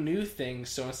 2 new things.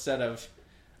 So instead of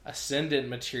Ascendant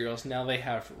materials, now they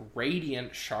have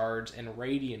Radiant shards and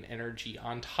Radiant energy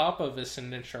on top of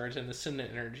Ascendant shards and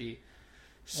Ascendant energy.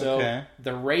 So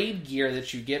the raid gear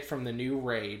that you get from the new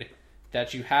raid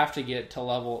that you have to get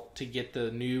to get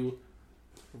the new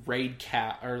raid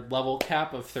cap or level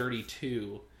cap of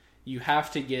 32, you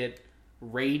have to get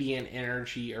Radiant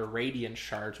energy or Radiant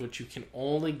shards, which you can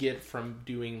only get from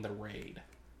doing the raid,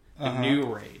 the new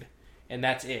raid, and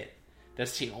that's it.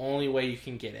 That's the only way you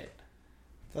can get it.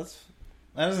 That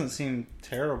doesn't seem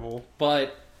terrible.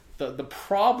 But the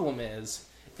problem is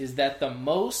that the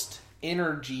most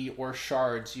energy or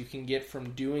shards you can get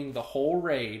from doing the whole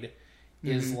raid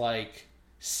is like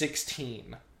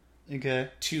 16. Okay.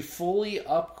 To fully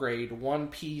upgrade one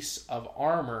piece of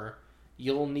armor,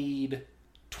 you'll need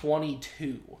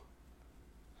 22.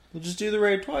 We'll just do the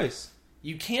raid twice.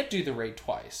 You can't do the raid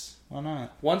twice. Why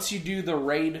not? Once you do the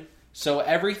raid, so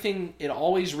everything, it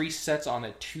always resets on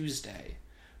a Tuesday.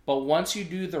 But once you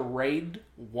do the raid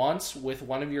once with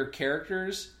one of your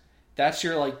characters, that's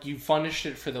your, like, you finished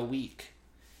it for the week.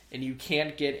 And you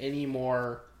can't get any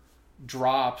more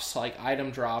drops, like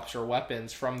item drops or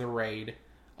weapons from the raid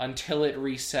until it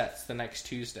resets the next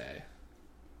Tuesday.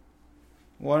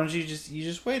 Why don't you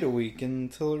just wait a week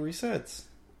until it resets?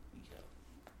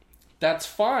 That's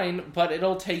fine, but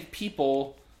it'll take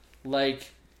people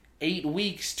like 8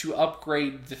 weeks to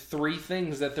upgrade the 3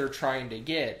 things that they're trying to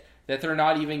get that they're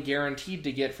not even guaranteed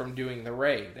to get from doing the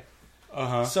raid.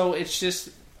 Uh-huh. So it's just,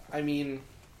 I mean,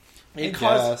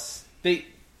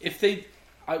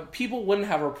 people wouldn't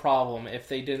have a problem if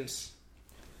they didn't.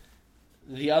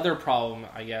 The other problem,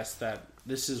 I guess, that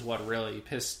this is what really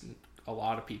pissed a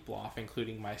lot of people off,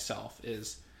 including myself,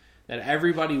 is that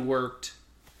everybody worked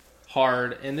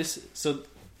hard, and this, so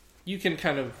you can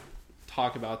kind of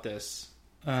talk about this,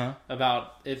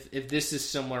 about if this is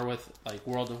similar with like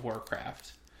World of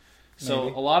Warcraft. So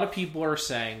Maybe. A lot of people are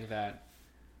saying that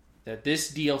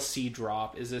this DLC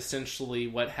drop is essentially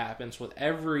what happens with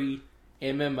every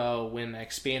MMO when an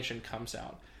expansion comes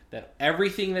out. That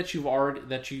everything that you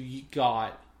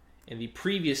got in the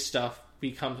previous stuff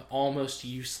becomes almost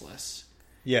useless.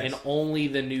 Yes. And only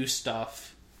the new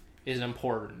stuff is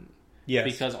important. Yes.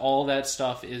 Because all that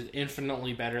stuff is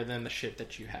infinitely better than the shit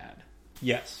that you had.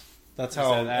 Yes. That's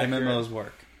how that MMOs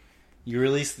work. You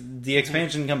release, the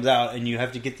expansion comes out, and you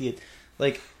have to get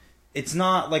it's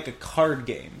not like a card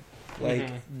game.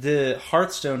 Like, the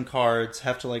Hearthstone cards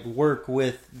have to, like, work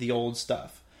with the old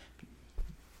stuff.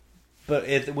 But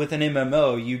with an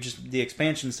MMO, the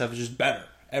expansion stuff is just better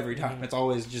every time. It's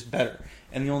always just better.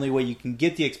 And the only way you can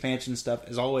get the expansion stuff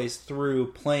is always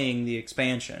through playing the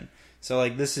expansion. So,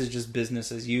 like, this is just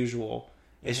business as usual.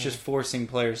 It's just forcing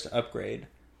players to upgrade.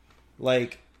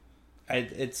 Like,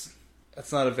 it's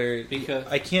not a very... Because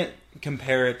I can't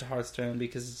compare it to Hearthstone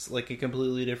because it's, like, a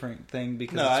completely different thing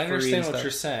because it's free I understand and what stuff.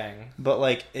 you're saying. But,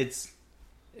 like,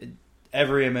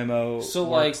 every MMO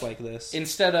works like this.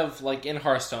 Instead of, like, in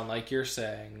Hearthstone, like you're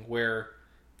saying, where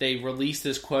they release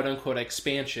this quote-unquote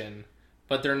expansion,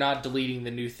 but they're not deleting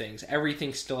the new things.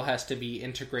 Everything still has to be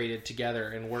integrated together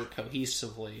and work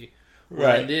cohesively.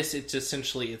 Right. In this, it's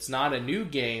essentially, it's not a new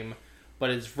game, but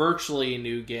it's virtually a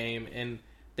new game, and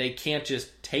they can't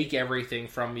just take everything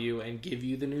from you and give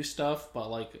you the new stuff, but,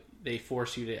 like, they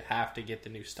force you to have to get the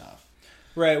new stuff.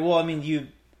 Right, well, I mean,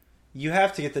 you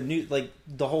have to get the new, like,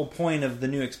 the whole point of the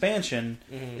new expansion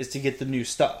is to get the new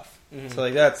stuff. So,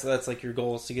 like, that's like your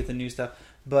goal is to get the new stuff.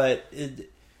 But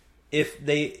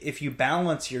if you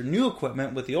balance your new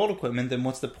equipment with the old equipment, then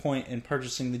what's the point in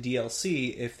purchasing the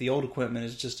DLC if the old equipment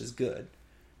is just as good?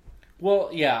 Well,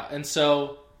 yeah, and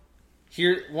so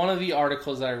here, one of the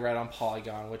articles that I read on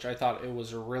Polygon, which I thought it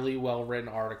was a really well-written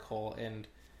article, and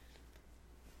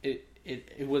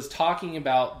it was talking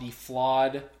about the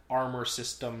flawed armor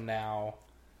system now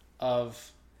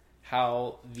of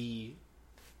how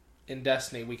in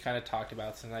Destiny, we kind of talked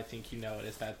about this, and I think you know it,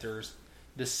 is that there's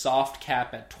this soft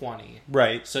cap at 20.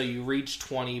 Right. So you reach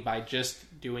 20 by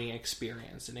just doing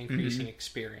experience and increasing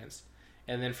experience.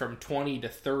 And then from 20 to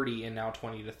 30 and now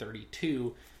 20 to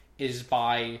 32 is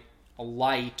by a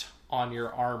light on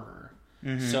your armor.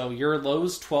 So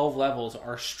those 12 levels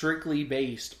are strictly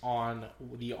based on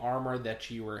the armor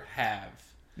that you have.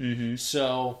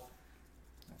 So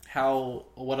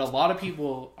what a lot of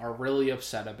people are really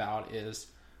upset about is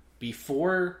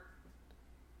before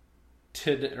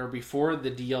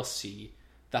the DLC,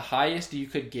 the highest you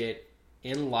could get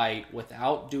in light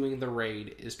without doing the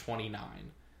raid is 29.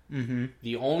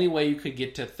 The only way you could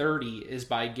get to 30 is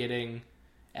by getting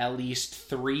at least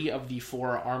 3 of the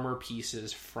 4 armor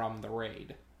pieces from the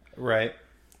raid. Right.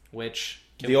 Which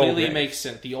completely makes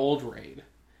sense. The old raid.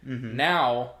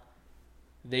 Now,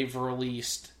 they've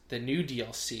released the new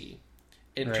DLC.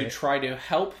 And to try to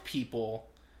help people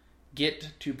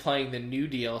get to playing the new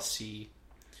DLC,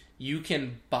 you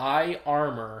can buy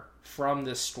armor from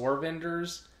the store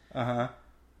vendors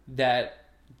that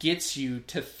gets you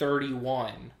to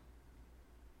 31.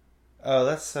 Oh,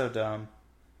 that's so dumb.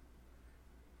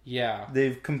 Yeah.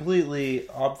 They've completely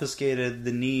obfuscated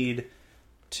the need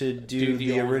to do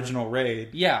the original raid.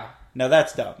 Yeah. Now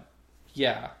that's dumb.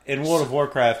 Yeah. In World of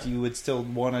Warcraft, you would still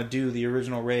want to do the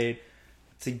original raid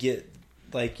to get,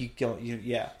 like,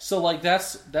 yeah. So, like,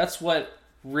 that's what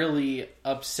really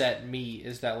upset me,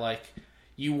 is that, like,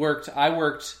 I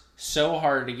worked so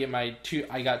hard to get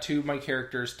I got 2 of my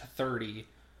characters to 30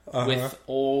 with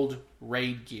old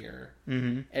raid gear.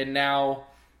 Mm-hmm. And now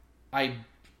I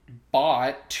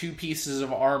bought 2 pieces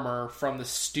of armor from the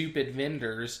stupid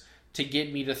vendors to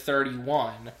get me to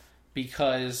 31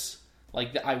 because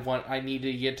like I need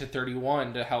to get to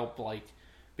 31 to help, like,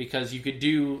 because you could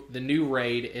do the new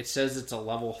raid. It says it's a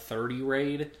level 30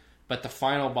 raid, but the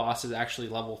final boss is actually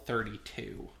level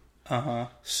 32.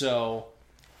 So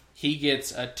he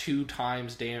gets a 2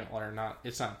 times damage, or not,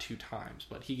 it's not 2 times,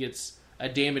 but he gets a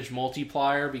damage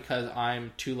multiplier because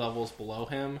I'm 2 levels below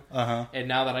him. And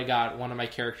now that I got one of my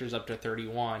characters up to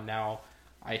 31, now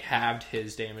I halved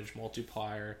his damage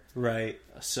multiplier. Right.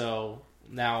 So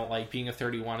now, like, being a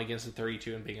 31 against a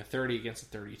 32 and being a 30 against a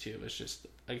 32 is just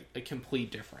a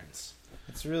complete difference.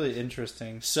 It's really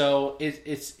interesting. So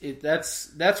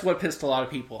that's what pissed a lot of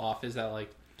people off, is that, like,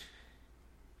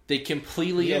 they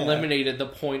completely eliminated the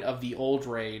point of the old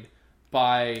raid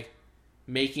by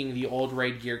making the old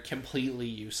raid gear completely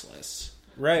useless.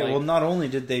 Right. Like, well, not only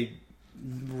did they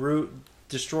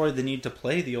destroy the need to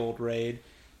play the old raid,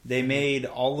 they made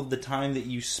all of the time that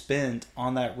you spent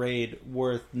on that raid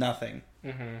worth nothing.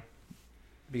 Mm-hmm.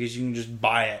 Because you can just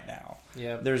buy it now.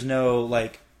 Yeah. There's no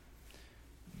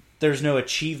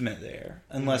achievement there.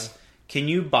 Unless, can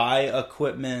you buy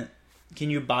equipment? Can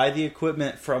you buy the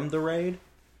equipment from the raid?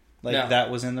 Like, no. that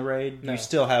was in the raid? No. You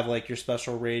still have, like, your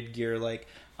special raid gear, like,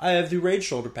 I have the raid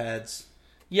shoulder pads.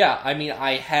 Yeah, I mean,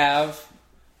 I have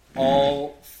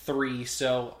all 3.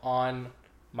 So on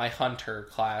my hunter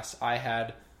class,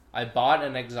 I bought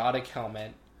an exotic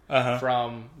helmet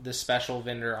from the special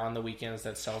vendor on the weekends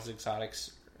that sells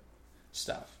exotics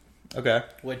stuff. Okay.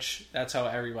 Which, that's how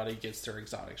everybody gets their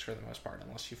exotics for the most part,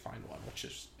 unless you find one, which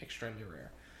is extremely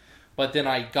rare. But then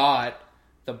I got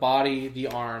the body, the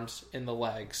arms, and the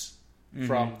legs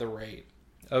from the raid.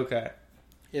 Okay.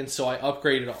 And so I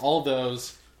upgraded all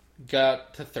those,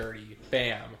 got to 30.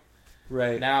 Bam.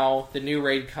 Right. Now the new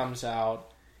raid comes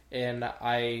out, and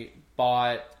I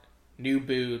bought new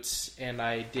boots, and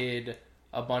I did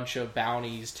a bunch of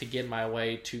bounties to get my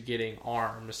way to getting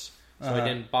arms. So I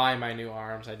didn't buy my new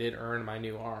arms. I did earn my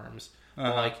new arms.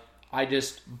 But, like, I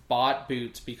just bought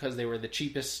boots because they were the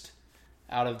cheapest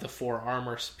out of the 4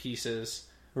 armor pieces.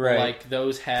 Right. Like,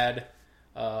 those had,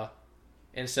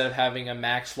 instead of having a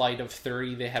max light of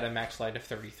 30, they had a max light of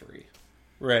 33.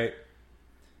 Right.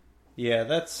 Yeah,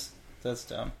 that's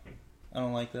dumb. I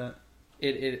don't like that.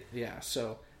 Yeah,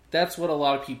 so that's what a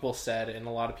lot of people said, and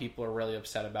a lot of people are really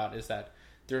upset about, is that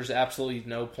there's absolutely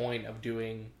no point of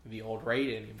doing the old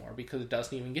raid anymore because it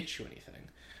doesn't even get you anything.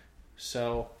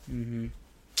 So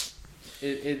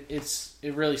it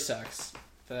really sucks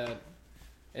that.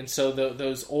 And so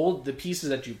the pieces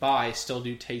that you buy still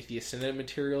do take the Ascendant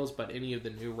materials, but any of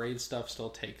the new raid stuff still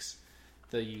takes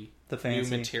the new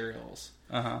materials.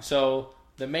 So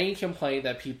the main complaint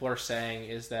that people are saying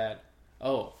is that,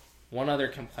 one other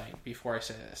complaint before I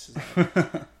say this, is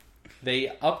that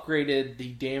they upgraded the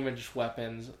damage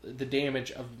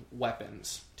of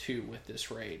weapons too with this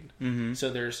raid.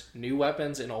 So there's new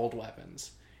weapons and old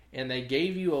weapons, and they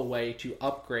gave you a way to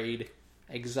upgrade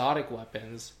exotic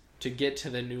weapons to get to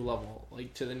the new level,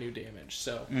 like to the new damage.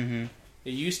 So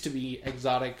it used to be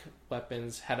exotic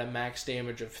weapons had a max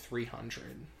damage of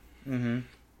 300.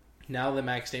 Now the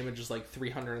max damage is like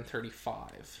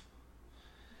 335.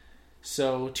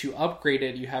 So to upgrade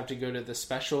it, you have to go to the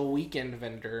special weekend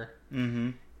vendor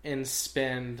and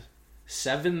spend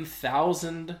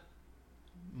 7,000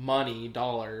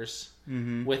 dollars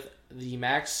with the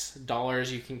max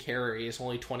dollars you can carry is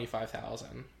only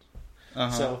 25,000.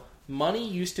 So money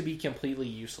used to be completely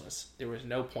useless. There was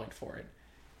no point for it.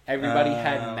 Everybody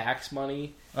had max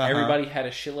money. Everybody had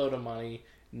a shitload of money.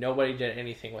 Nobody did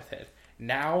anything with it.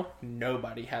 Now,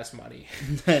 nobody has money.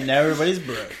 Now everybody's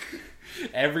broke.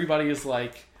 Everybody is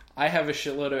like, I have a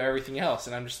shitload of everything else.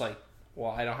 And I'm just like, well,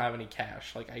 I don't have any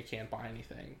cash. Like, I can't buy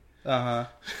anything. Wow.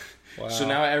 So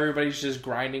now everybody's just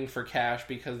grinding for cash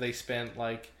because they spent,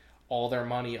 like, all their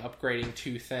money upgrading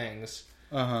 2 things.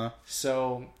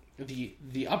 So the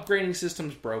upgrading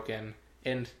system's broken.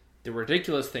 And the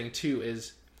ridiculous thing, too,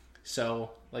 is,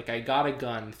 so, like, I got a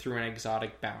gun through an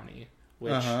exotic bounty,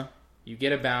 which you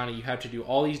get a bounty, you have to do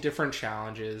all these different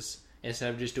challenges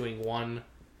instead of just doing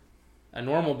a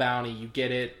normal bounty. You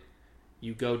get it,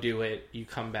 you go do it, you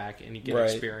come back, and you get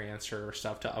experience or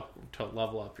stuff to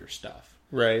level up your stuff.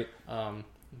 Right.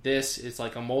 This is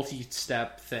like a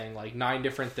multi-step thing, like 9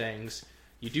 different things.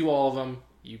 You do all of them,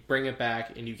 you bring it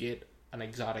back, and you get an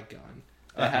exotic gun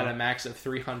that had a max of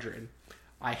 300.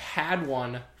 I had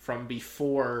one from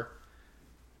before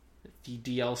the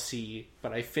DLC,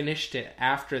 but I finished it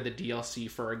after the DLC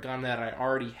for a gun that I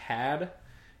already had,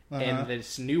 and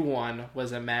this new one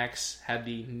was had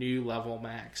the new level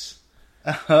max.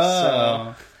 Oh,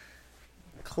 so,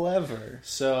 clever.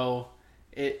 So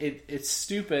it's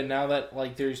stupid now that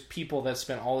like there's people that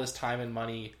spent all this time and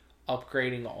money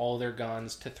upgrading all their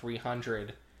guns to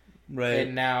 300, right?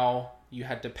 And now you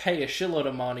had to pay a shitload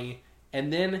of money,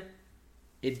 and then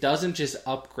it doesn't just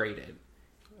upgrade it.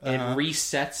 It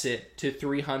resets it to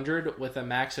 300 with a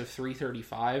max of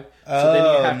 335. So then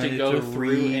you have to go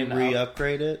through and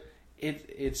re-upgrade it.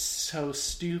 It's so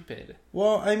stupid.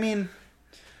 Well, I mean,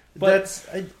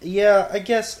 I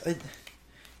guess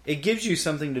it gives you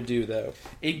something to do, though.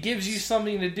 It gives you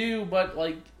something to do, but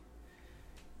like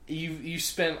you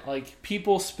spent like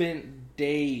people spent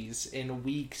days and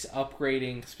weeks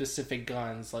upgrading specific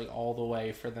guns like all the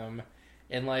way for them,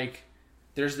 and like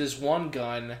there's this one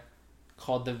gun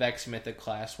called the Vex Mythic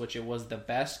class, which it was the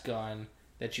best gun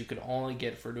that you could only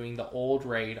get for doing the old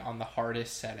raid on the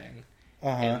hardest setting,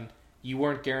 and you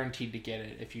weren't guaranteed to get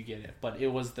it if you get it, but it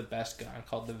was the best gun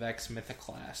called the Vex Mythic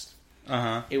class.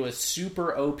 It was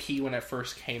super OP when it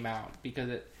first came out because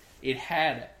it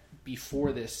had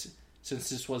before this, since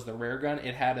this was the rare gun,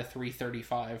 it had a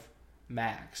 335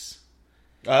 max.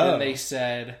 Then they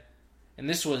said, and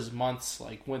this was months,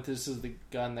 like when this is the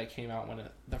gun that came out when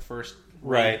the first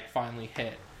raid finally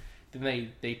hit.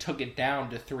 Then they took it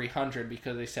down to 300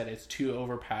 because they said it's too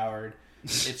overpowered.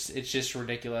 It's just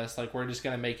ridiculous. Like, we're just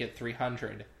gonna make it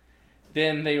 300.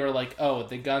 Then they were like, oh,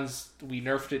 the guns, we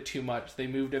nerfed it too much. They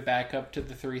moved it back up to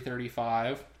the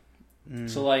 335.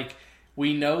 So like,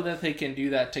 we know that they can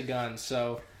do that to guns.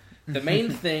 So the main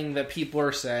thing that people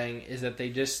are saying is that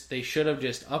they should have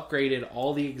just upgraded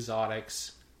all the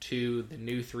exotics to the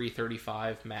new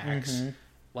 335 max.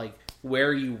 Like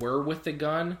where you were with the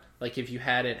gun, like if you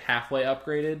had it halfway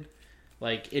upgraded,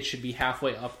 like it should be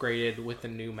halfway upgraded with the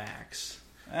new max.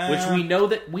 Which we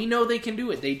know they can do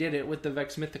it. They did it with the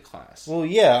Vex Mythic class. Well,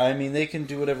 yeah, I mean they can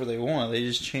do whatever they want. They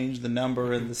just change the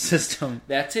number in the system.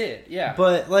 That's it. Yeah.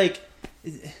 But like,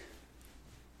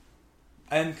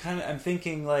 I'm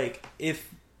thinking like,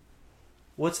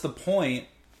 what's the point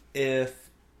if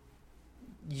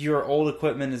your old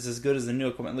equipment is as good as the new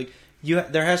equipment? Like,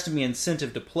 there has to be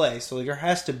incentive to play. So like, there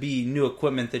has to be new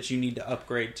equipment that you need to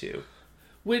upgrade to.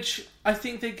 Which I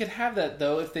think they could have that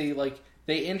though if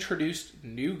they introduced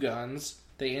new guns,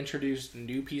 they introduced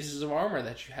new pieces of armor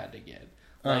that you had to get.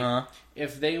 Like,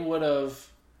 if they would have...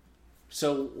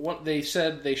 So, what they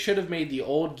said, they should have made the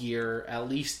old gear at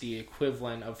least the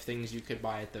equivalent of things you could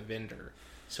buy at the vendor.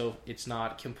 So, it's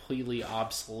not completely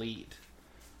obsolete.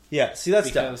 Yeah, see,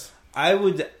 that's dumb. I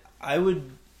would...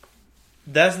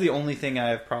 That's the only thing I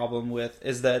have problem with,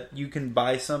 is that you can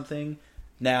buy something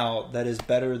now that is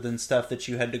better than stuff that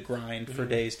you had to grind for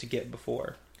days to get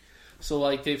before. So,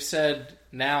 like, they've said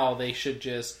now they should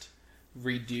just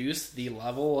reduce the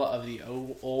level of the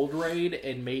old raid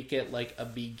and make it, like, a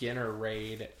beginner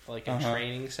raid, like a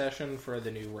training session for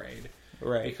the new raid.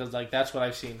 Right. Because, like, that's what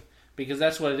I've seen. Because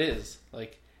that's what it is.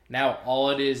 Like, now all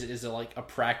it is like, a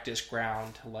practice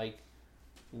ground to, like,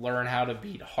 learn how to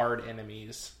beat hard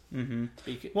enemies.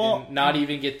 Well, and not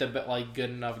even get the, like, good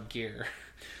enough gear.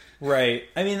 Right.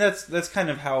 I mean, that's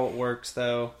kind of how it works,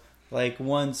 though. Like,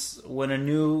 when a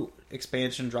new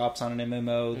expansion drops on an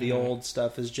MMO, the old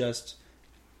stuff is just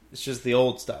the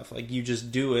old stuff. Like, you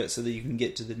just do it so that you can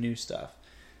get to the new stuff.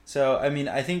 So, I mean,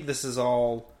 I think this is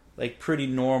all, like, pretty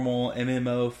normal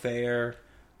MMO fare.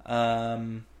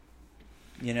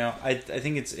 You know, I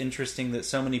think it's interesting that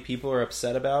so many people are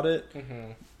upset about it.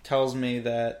 Tells me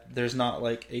that there's not,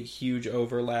 like, a huge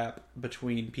overlap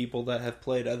between people that have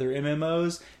played other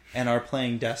MMOs and are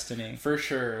playing Destiny. For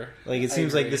sure. Like, it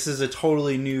seems like this is a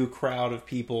totally new crowd of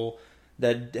people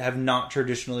that have not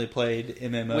traditionally played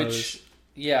MMOs. Which,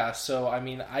 yeah, so, I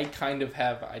mean, I kind of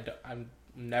have... I've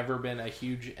never been a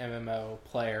huge MMO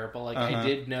player, but, like, I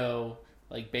did know,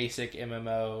 like, basic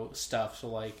MMO stuff, so,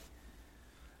 like,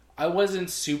 I wasn't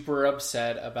super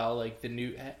upset about, like, the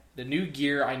new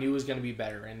gear I knew was going to be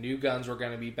better, and new guns were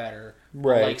going to be better.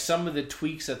 Right. But, like, some of the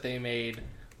tweaks that they made...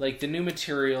 Like, the new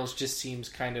materials just seems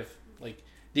kind of, like,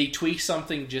 they tweaked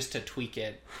something just to tweak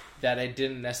it, that it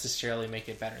didn't necessarily make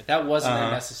it better. That wasn't a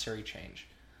necessary change.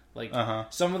 Like,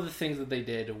 some of the things that they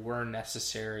did were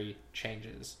necessary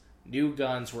changes. New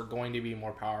guns were going to be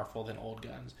more powerful than old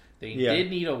guns. They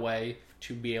did need a way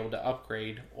to be able to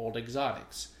upgrade old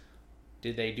exotics.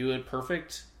 Did they do it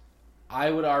perfect?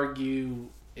 I would argue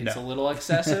it's a little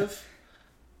excessive.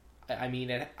 I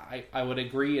mean, I would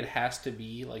agree it has to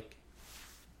be, like...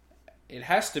 It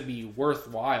has to be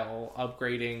worthwhile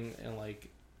upgrading and, like,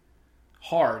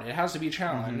 hard. It has to be a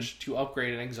challenge to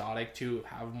upgrade an exotic to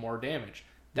have more damage.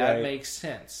 That makes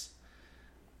sense.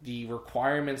 the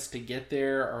requirements to get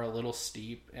there are a little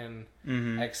steep and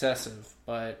excessive,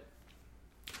 but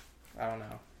I don't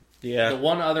know. Yeah. The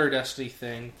one other Destiny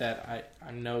thing that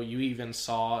I know you even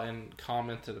saw and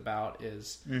commented about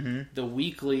is the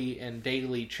weekly and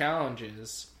daily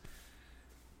challenges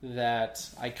that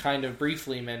I kind of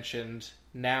briefly mentioned.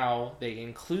 Now they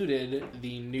included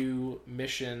the new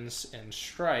missions and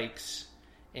strikes,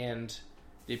 and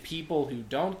the people who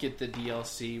don't get the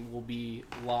DLC will be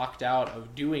locked out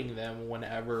of doing them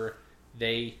whenever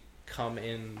they come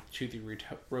into the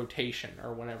rotation,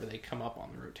 or whenever they come up on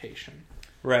the rotation.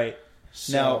 Right.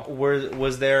 So, now,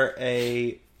 was there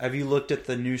a... Have you looked at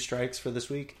the new strikes for this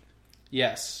week?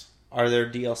 Yes. Are there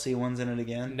DLC ones in it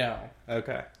again? No.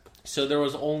 Okay. So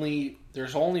there's only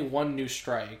one new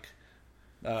strike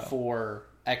for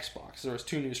Xbox. There was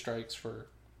 2 new strikes for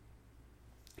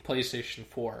PlayStation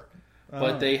 4.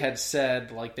 But they had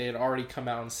said, like, they had already come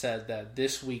out and said that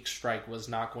this week's strike was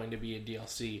not going to be a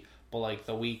DLC, but like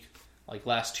the week, like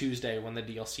last Tuesday when the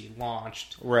DLC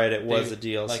launched, right, it was a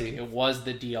DLC. Like, it was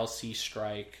the DLC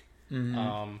strike.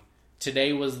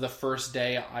 Today was the first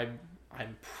day.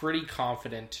 I'm pretty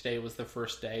confident today was the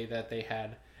first day that they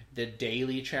had the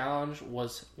daily challenge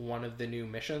was one of the new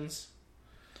missions.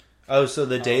 Oh, so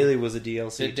the daily was a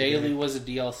DLC. The daily was a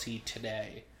DLC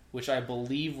today, which I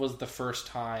believe was the first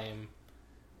time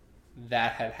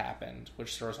that had happened,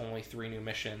 which there was only 3 new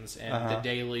missions, and the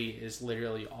daily is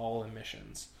literally all in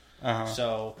missions.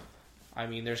 So, I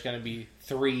mean, there's going to be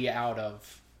 3 out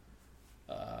of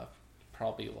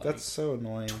probably like that's so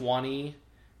annoying. 20,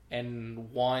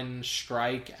 and 1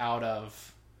 strike out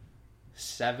of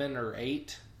 7 or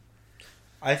 8.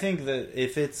 I think that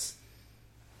if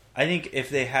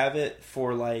they have it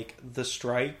for like the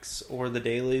strikes or the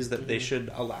dailies, that they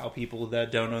should allow people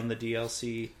that don't own the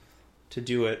DLC to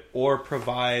do it, or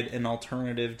provide an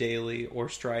alternative daily or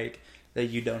strike that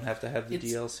you don't have to have the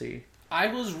DLC. I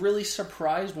was really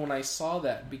surprised when I saw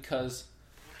that, because,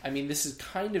 I mean, this is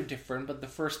kind of different, but the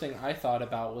first thing I thought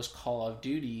about was Call of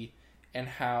Duty, and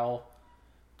how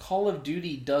Call of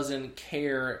Duty doesn't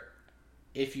care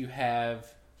if you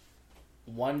have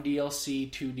 1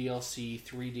 DLC, 2 DLC,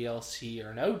 3 DLC,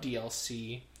 or no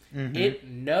DLC. It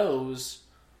knows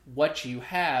what you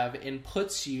have and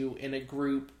puts you in a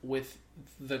group with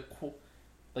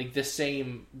the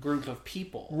same group of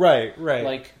people. Right.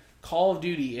 Like Call of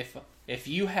Duty, if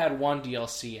you had 1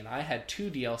 DLC and I had 2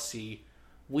 DLC,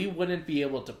 we wouldn't be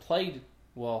able to play.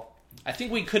 Well, I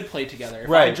think we could play together. If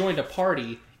I joined a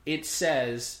party, it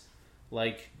says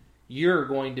like, you're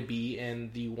going to be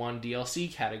in the 1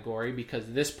 DLC category because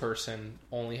this person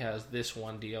only has this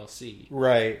 1 DLC.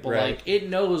 But like, it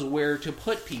knows where to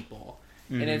put people.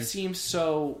 And it seems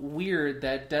so weird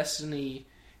that Destiny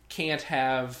can't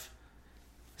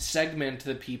segment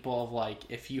the people of like,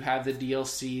 if you have the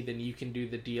DLC, then you can do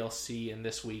the DLC in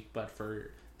this week, but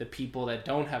for the people that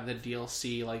don't have the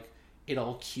DLC, like,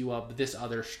 it'll queue up this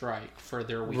other strike for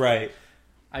their week.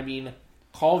 I mean,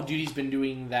 Call of Duty's been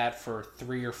doing that for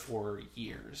 3 or 4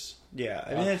 years. Yeah,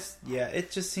 I mean,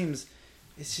 it just seems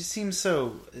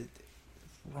so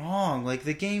wrong. Like,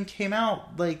 the game came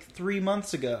out like 3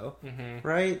 months ago,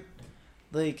 right?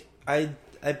 Like, I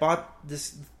bought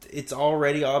this. It's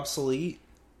already obsolete.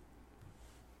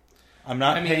 I'm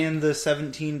not paying the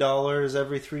 $17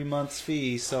 every 3 months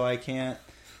fee, so I can't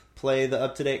play the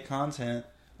up-to-date content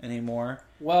anymore.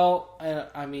 Well,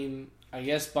 I mean, I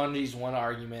guess Bungie's one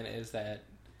argument is that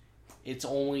it's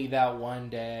only that one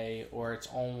day, or it's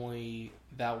only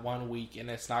that 1 week, and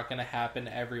it's not going to happen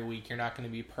every week. You're not going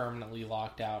to be permanently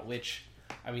locked out, which,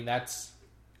 I mean, that's,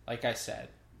 like I said,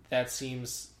 that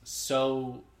seems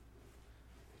so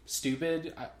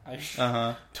stupid.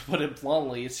 To put it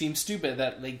bluntly, it seems stupid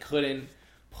that they couldn't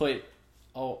put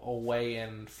a way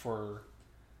in for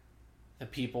the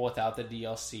people without the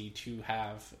DLC to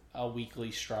have a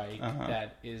weekly strike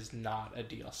that is not a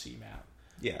DLC map.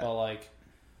 Yeah. But, like,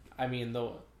 I mean,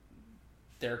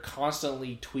 they're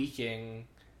constantly tweaking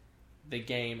the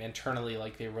game internally.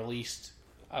 Like, they released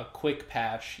a quick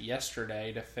patch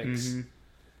yesterday to fix...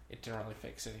 It didn't really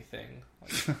fix anything.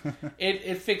 Like,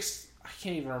 it fixed... I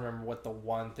can't even remember what the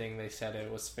one thing they said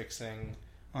it was fixing.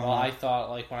 Well, I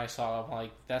thought, like, when I saw it, I'm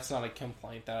like, that's not a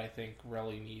complaint that I think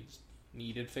really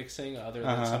needed fixing, other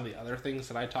than some of the other things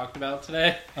that I talked about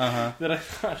today that I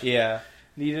thought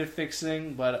needed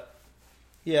fixing. But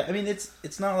yeah, I mean,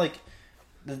 it's not like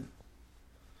the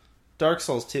Dark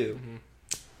Souls 2.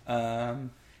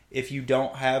 If you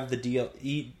don't have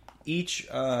the each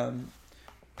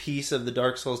piece of the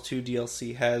Dark Souls 2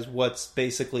 DLC has what's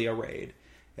basically a raid.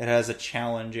 It has a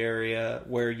challenge area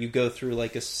where you go through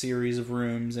like a series of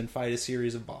rooms and fight a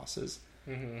series of bosses.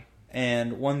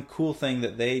 And one cool thing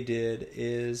that they did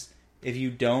is if you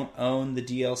don't own the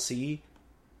DLC,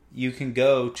 you can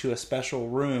go to a special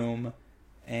room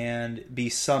and be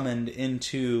summoned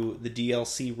into the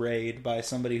DLC raid by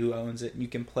somebody who owns it, and you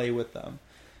can play with them.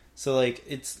 So, like,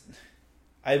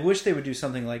 I wish they would do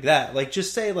something like that. Like,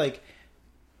 just say, like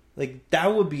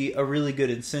that would be a really good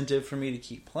incentive for me to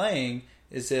keep playing,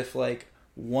 is if, like,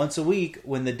 once a week,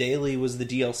 when the daily was the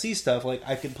DLC stuff, like,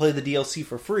 I could play the DLC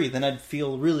for free, then I'd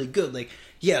feel really good. Like,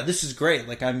 yeah, this is great.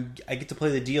 Like, I get to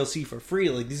play the DLC for free.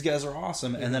 Like, these guys are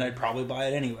awesome. And then I'd probably buy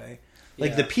it anyway.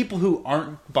 Like, the people who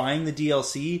aren't buying the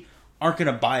DLC aren't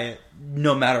going to buy it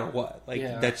no matter what. Like,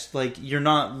 that's, like, you're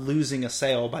not losing a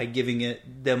sale by giving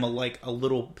them a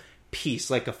little piece,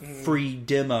 like a free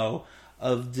demo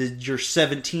of your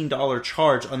 $17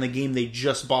 charge on the game they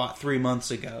just bought 3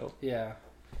 months ago. Yeah.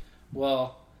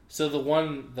 Well, so the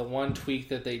one tweak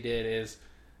that they did is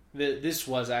this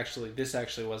actually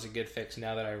was a good fix.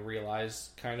 Now that I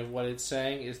realize kind of what it's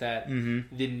saying is that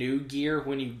the new gear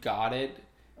when you got it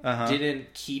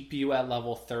didn't keep you at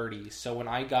level 30. So when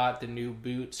I got the new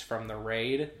boots from the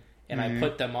raid and I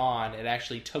put them on, it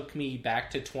actually took me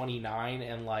back to 29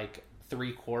 and like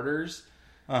 3/4.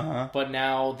 But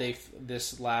now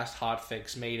this last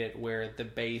hotfix made it where the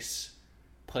base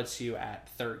puts you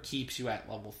at keeps you at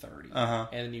level 30, and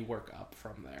then you work up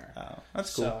from there. Oh,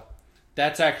 that's cool. So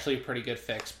that's actually a pretty good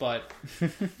fix. But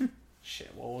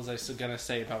shit, what was I gonna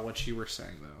say about what you were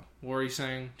saying though? What were you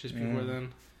saying just before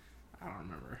then? I don't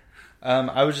remember.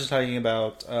 I was just talking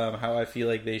about how I feel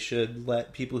like they should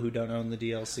let people who don't own the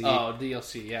DLC. Oh,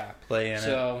 DLC, yeah, play in it.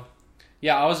 So,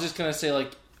 yeah, I was just gonna say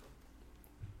like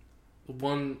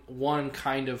one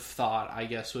kind of thought I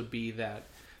guess would be that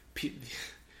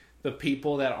the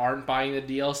people that aren't buying the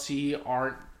DLC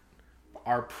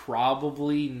are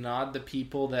probably not the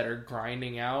people that are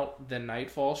grinding out the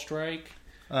Nightfall Strike,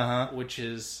 which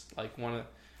is like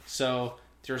so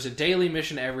there's a daily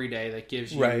mission every day that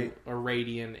gives you a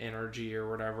radiant energy or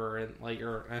whatever, and like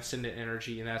or ascendant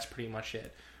energy, and that's pretty much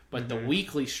it. But the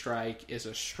weekly strike is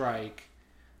a strike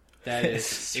that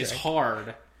is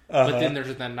hard. But then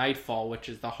there's the Nightfall, which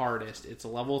is the hardest. It's a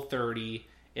level 30.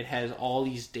 It has all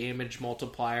these damage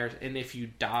multipliers, and if you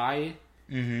die,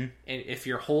 and if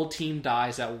your whole team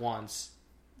dies at once,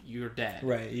 you're dead.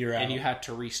 Right, you're out. And you have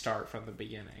to restart from the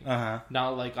beginning.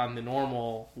 Not like on the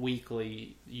normal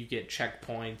weekly, you get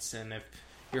checkpoints, and if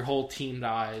your whole team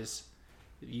dies,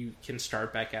 you can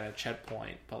start back at a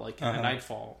checkpoint. But like in the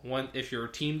Nightfall, if your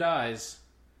team dies,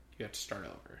 you have to start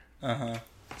over.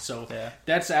 So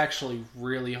that's actually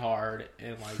really hard,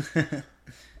 and like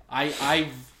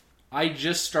I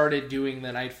just started doing the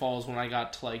Nightfalls when I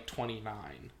got to like 29.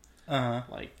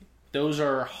 Like those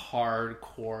are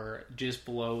hardcore, just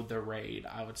below the raid.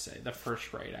 I would say the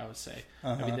first raid. I would say.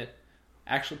 I mean,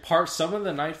 some of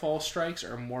the Nightfall strikes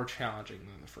are more challenging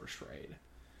than the first raid.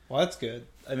 Well, that's good.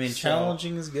 I mean,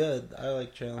 challenging is good. I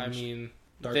like challenge. I mean,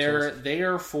 they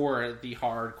are for the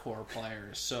hardcore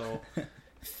players. So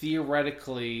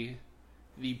theoretically,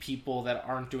 the people that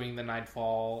aren't doing the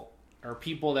Nightfall or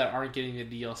people that aren't getting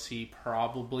the DLC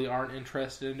probably aren't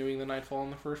interested in doing the Nightfall in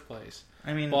the first place.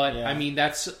 I mean, but I mean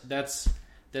that's a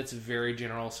very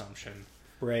general assumption,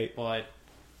 right? But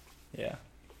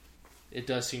it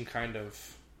does seem kind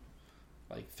of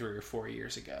like 3 or 4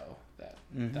 years ago that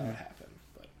would happen.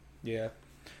 But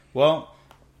well,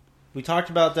 we talked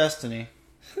about Destiny.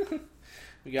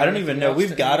 I don't even know.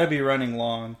 We've got to be running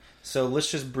long, so let's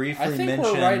just briefly mention. I think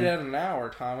we're right at an hour,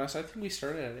 Thomas. I think we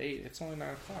started at 8. It's only 9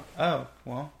 o'clock. Oh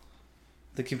well,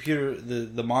 the computer,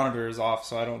 the monitor is off,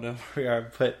 so I don't know where we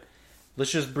are. But let's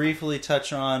just briefly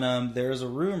touch on. There's a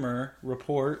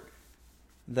report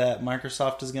that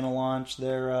Microsoft is going to launch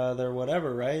their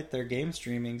whatever, right? Their game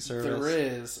streaming service. There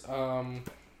is. I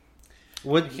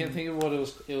can't think of what it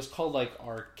was. It was called like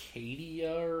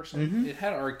Arcadia or something. It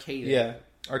had Arcadia. Yeah.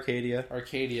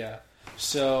 Arcadia.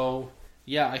 So,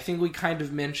 yeah, I think we kind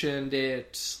of mentioned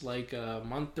it like a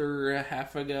month or a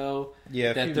half ago.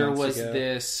 Yeah, that there was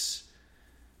this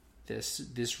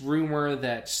rumor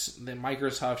that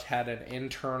Microsoft had an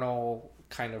internal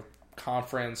kind of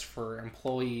conference for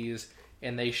employees,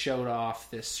 and they showed off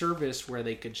this service where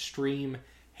they could stream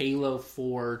Halo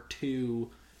 4 to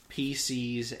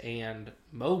PCs and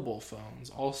mobile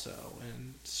phones also,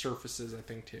 and Surfaces, I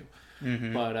think, too.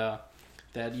 But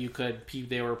that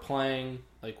they were playing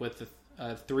like with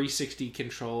a 360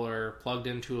 controller plugged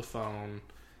into a phone.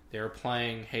 They were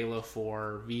playing Halo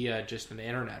 4 via just an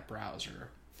internet browser.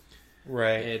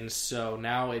 Right. And so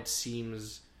now it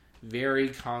seems very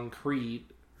concrete,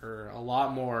 or a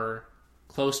lot more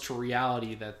close to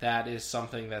reality, that is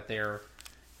something that they're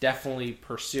definitely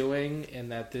pursuing,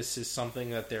 and that this is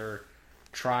something that they're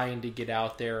trying to get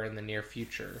out there in the near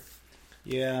future.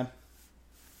 Yeah.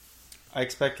 I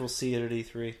expect we'll see it at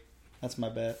E3. That's my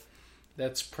bet.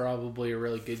 That's probably a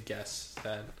really good guess.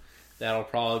 That'll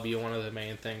probably be one of the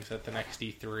main things at the next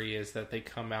E3 is that they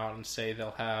come out and say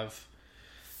they'll have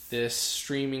this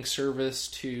streaming service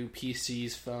to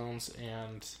PCs, phones,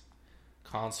 and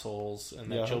consoles,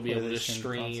 and that you'll be able to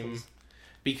stream.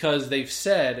 Because they've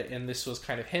said, and this was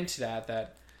kind of hinted at,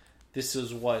 that this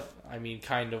is what,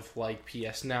 kind of like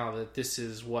PS Now, that this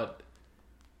is what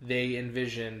they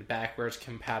envisioned backwards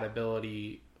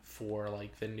compatibility for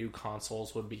like the new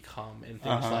consoles would become and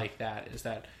things like that, is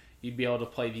that you'd be able to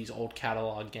play these old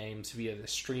catalog games via the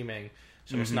streaming.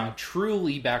 So it's not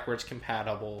truly backwards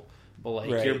compatible, but like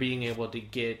you're being able to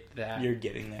get that. You're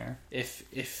getting there.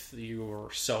 If you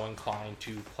were so inclined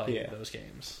to play those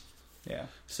games. Yeah.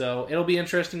 So it'll be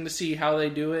interesting to see how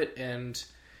they do it and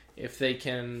if they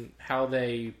can, how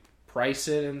they price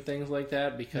it and things like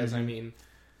that, because when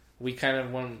we kind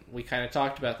of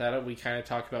talked about that, we kind of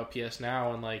talked about PS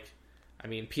Now, and like,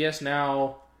 PS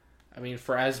Now,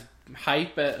 for as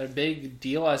hype, a big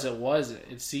deal as it was,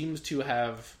 it seems to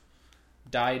have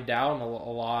died down a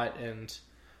lot, and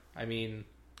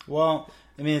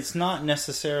it's not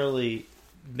necessarily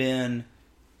been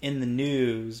in the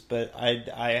news, but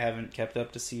I haven't kept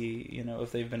up to see,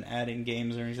 if they've been adding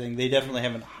games or anything. They definitely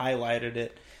haven't highlighted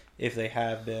it if they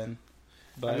have been.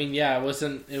 But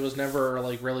it was never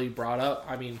like really brought up.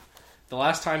 The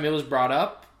last time it was brought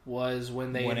up was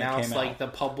when they announced like the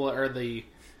public or the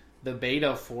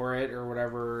beta for it or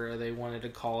whatever they wanted to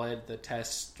call it, the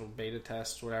test, beta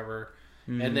test, whatever.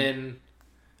 And then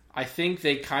I think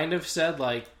they kind of said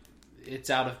like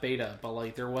it's out of beta, but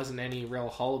like there wasn't any real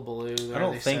hullabaloo. I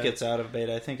don't think it's out of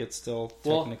beta. I think it's still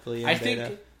technically in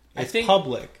beta. I think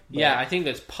public. But... Yeah, I think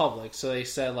it's public. So they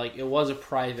said like it was a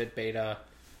private beta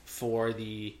for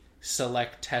the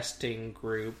select testing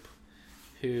group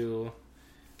who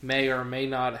may or may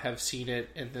not have seen it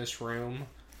in this room.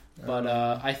 But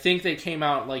I think they came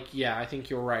out like, I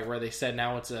think you're right, where they said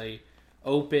now it's a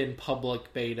open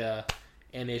public beta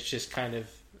and it's just kind of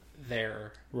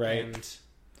there. Right. And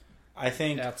I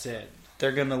think that's it.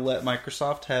 They're going to let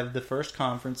Microsoft have the first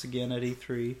conference again at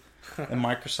E3. And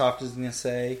Microsoft is going to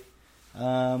say,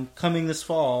 coming this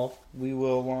fall, we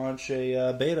will launch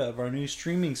a beta of our new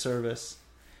streaming service.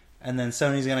 And then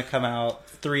Sony's going to come out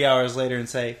 3 hours later and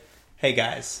say, hey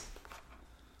guys,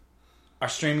 our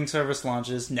streaming service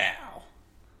launches now.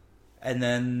 And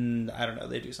then, I don't know,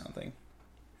 they do something.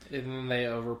 And then they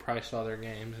overprice all their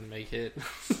games and make it...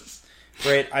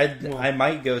 Right, I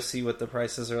might go see what the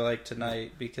prices are like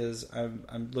tonight because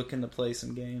I'm looking to play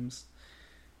some games.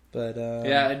 But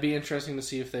it'd be interesting to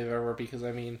see if they've ever, because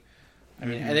and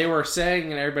they were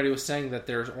saying, and everybody was saying that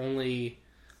there's only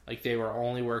like they were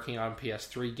only working on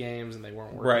PS3 games and they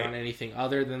weren't working on anything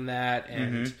other than that,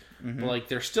 and but like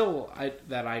there's still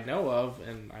that I know of,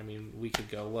 and we could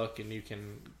go look and you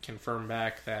can confirm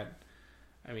back that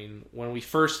when we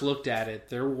first looked at it,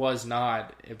 there was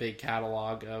not a big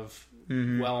catalog of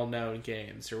well-known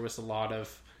games. There was a lot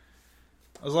of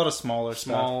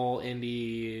small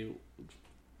indie,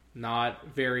 not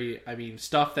very.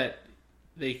 Stuff that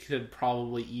they could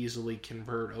probably easily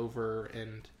convert over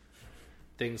and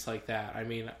things like that.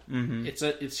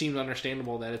 It seems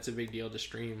understandable that it's a big deal to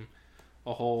stream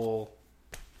a whole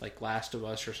like Last of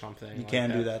Us or something. You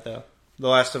can do that though. The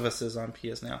Last of Us is on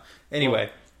PS Now. Anyway,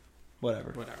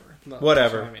 whatever.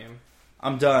 Whatever.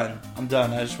 I'm done.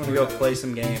 I just want to go play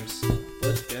some games.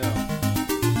 Let's go.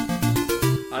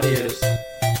 Adios.